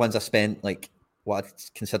 especially the ones I spent like what I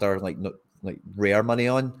consider like rare money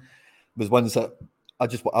on, was ones that I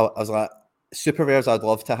was like, super rares I'd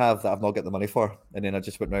love to have that I've not got the money for, and then I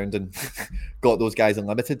just went round and got those guys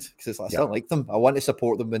unlimited because it's like, I still like them. I want to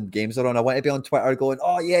support them when games are on. I want to be on Twitter going,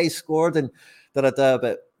 "Oh yeah, he scored," and da.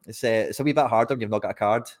 But it's a wee bit harder when you've not got a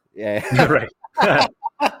card. Yeah, right.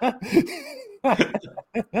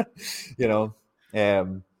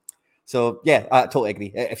 So yeah, I totally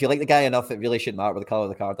agree. If you like the guy enough, it really shouldn't matter what the color of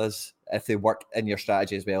the card is. If they work in your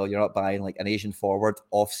strategy as well, you're not buying like an Asian forward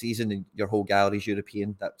off season and your whole gallery's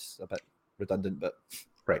European. That's a bit redundant, but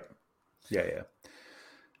right. Yeah.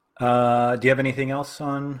 Do you have anything else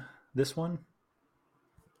on this one?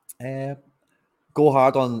 Go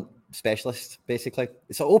hard on specialist, basically.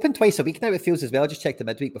 It's open twice a week now, it feels as well. I just checked the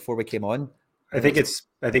midweek before we came on. I think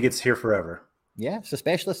it's here forever. Yeah, it's a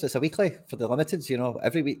specialist. It's a weekly for the limiteds,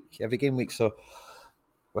 every week, every game week. So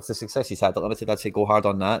with the success he's had at limited, I'd say go hard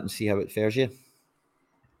on that and see how it fares you.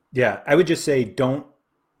 Yeah, I would just say don't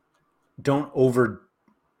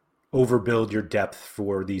overbuild your depth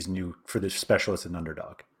for the specialist and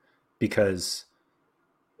underdog, because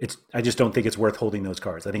I just don't think it's worth holding those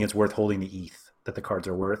cards. I think it's worth holding the ETH that the cards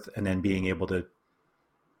are worth, and then being able to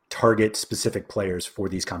target specific players for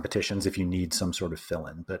these competitions if you need some sort of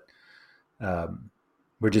fill-in. But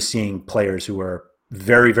we're just seeing players who are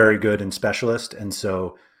very, very good in specialist, and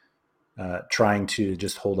so trying to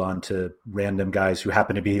just hold on to random guys who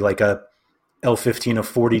happen to be like a L15 of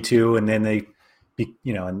 42, and then they,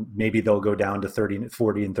 and maybe they'll go down to 30,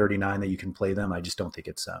 40, and 39 that you can play them. I just don't think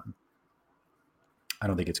it's I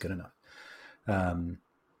don't think it's good enough.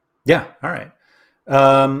 Yeah. All right.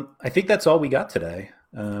 I think that's all we got today.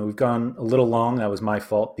 We've gone a little long. That was my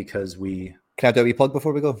fault because Can I do a wee plug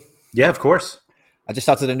before we go? Yeah, of course. I just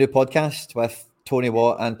started a new podcast with Tony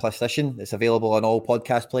Watt and Plastician. It's available on all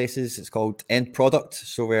podcast places. It's called End Product.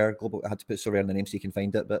 Sorare Global. I had to put Sorare in the name so you can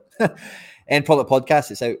find it, but End Product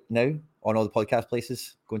Podcast. It's out now on all the podcast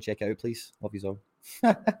places. Go and check it out, please. Love you all.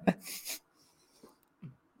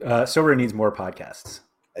 Sorare needs more podcasts.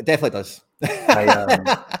 It definitely does.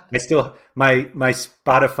 I still my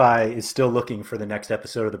Spotify is still looking for the next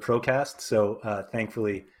episode of the Procast. So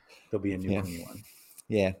thankfully there'll be a new one.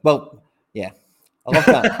 Yeah. Well, yeah. I love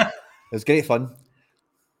that. It was great fun.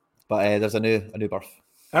 But there's a new birth.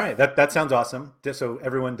 All right. That sounds awesome. So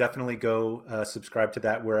everyone definitely go subscribe to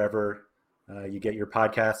that wherever you get your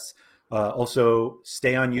podcasts. Also,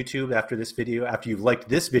 stay on YouTube after this video, after you've liked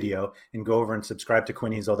this video, and go over and subscribe to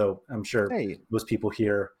Quinny's, although I'm sure most people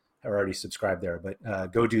here are already subscribed there.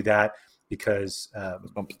 But go do that because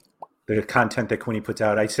the content that Quinny puts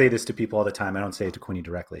out, I say this to people all the time. I don't say it to Quinny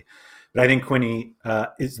directly. But I think Quinny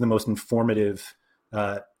is the most informative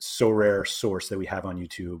Sorare source that we have on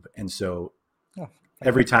YouTube. And so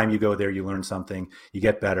every time you go there, you learn something, you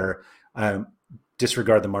get better.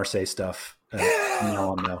 Disregard the Marseille stuff.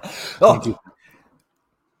 No.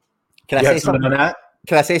 Can I say something on that?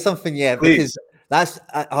 Can I say something? Yeah, please. Because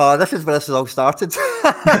this is where this has all started.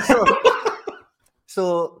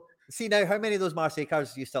 So see now, how many of those Marseille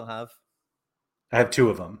cards do you still have? I have 2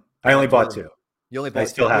 of them. I only bought 2. You only bought I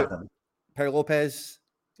still have them. Pau Lopez.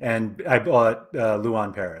 And I bought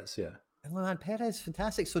Luan Perez, yeah. And Luan Perez,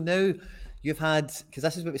 fantastic. So now you've had, because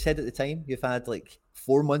this is what we said at the time, you've had like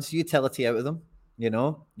 4 months of utility out of them. You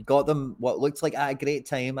got them what looked like at a great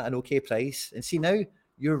time at an okay price. And see now,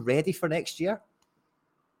 you're ready for next year.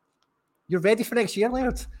 you're ready for next year,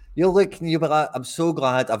 Laird. You'll look and you'll be like, I'm so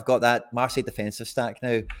glad I've got that Marseille defensive stack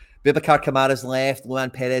now. Boubacar Kamara's left.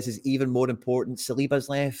 Luan Perez is even more important. Saliba's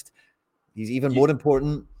left. He's even more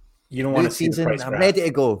important. You don't want to see the price I'm graph. ready to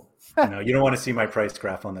go. No, you don't want to see my price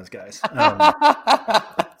graph on those guys.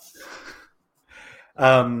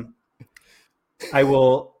 I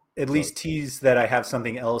will at least tease that I have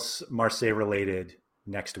something else Marseille related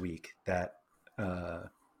next week that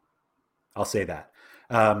I'll say that.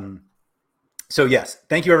 So yes,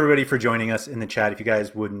 thank you everybody for joining us in the chat. If you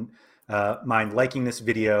guys wouldn't mind liking this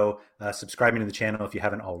video, subscribing to the channel if you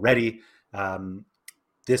haven't already.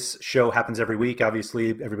 This show happens every week. Obviously,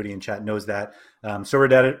 everybody in chat knows that.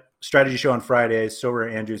 SorareData strategy show on Fridays.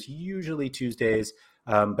 Sorare Andrews usually Tuesdays.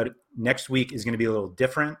 But next week is going to be a little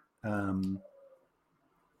different.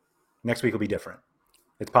 Next week will be different.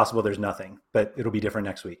 It's possible there's nothing, but it'll be different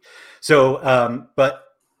next week. So, but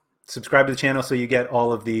subscribe to the channel so you get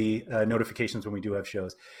all of the notifications when we do have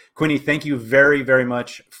shows. Quinny, thank you very, very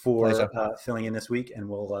much for filling in this week, and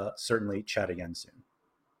we'll certainly chat again soon.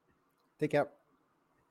 Take care.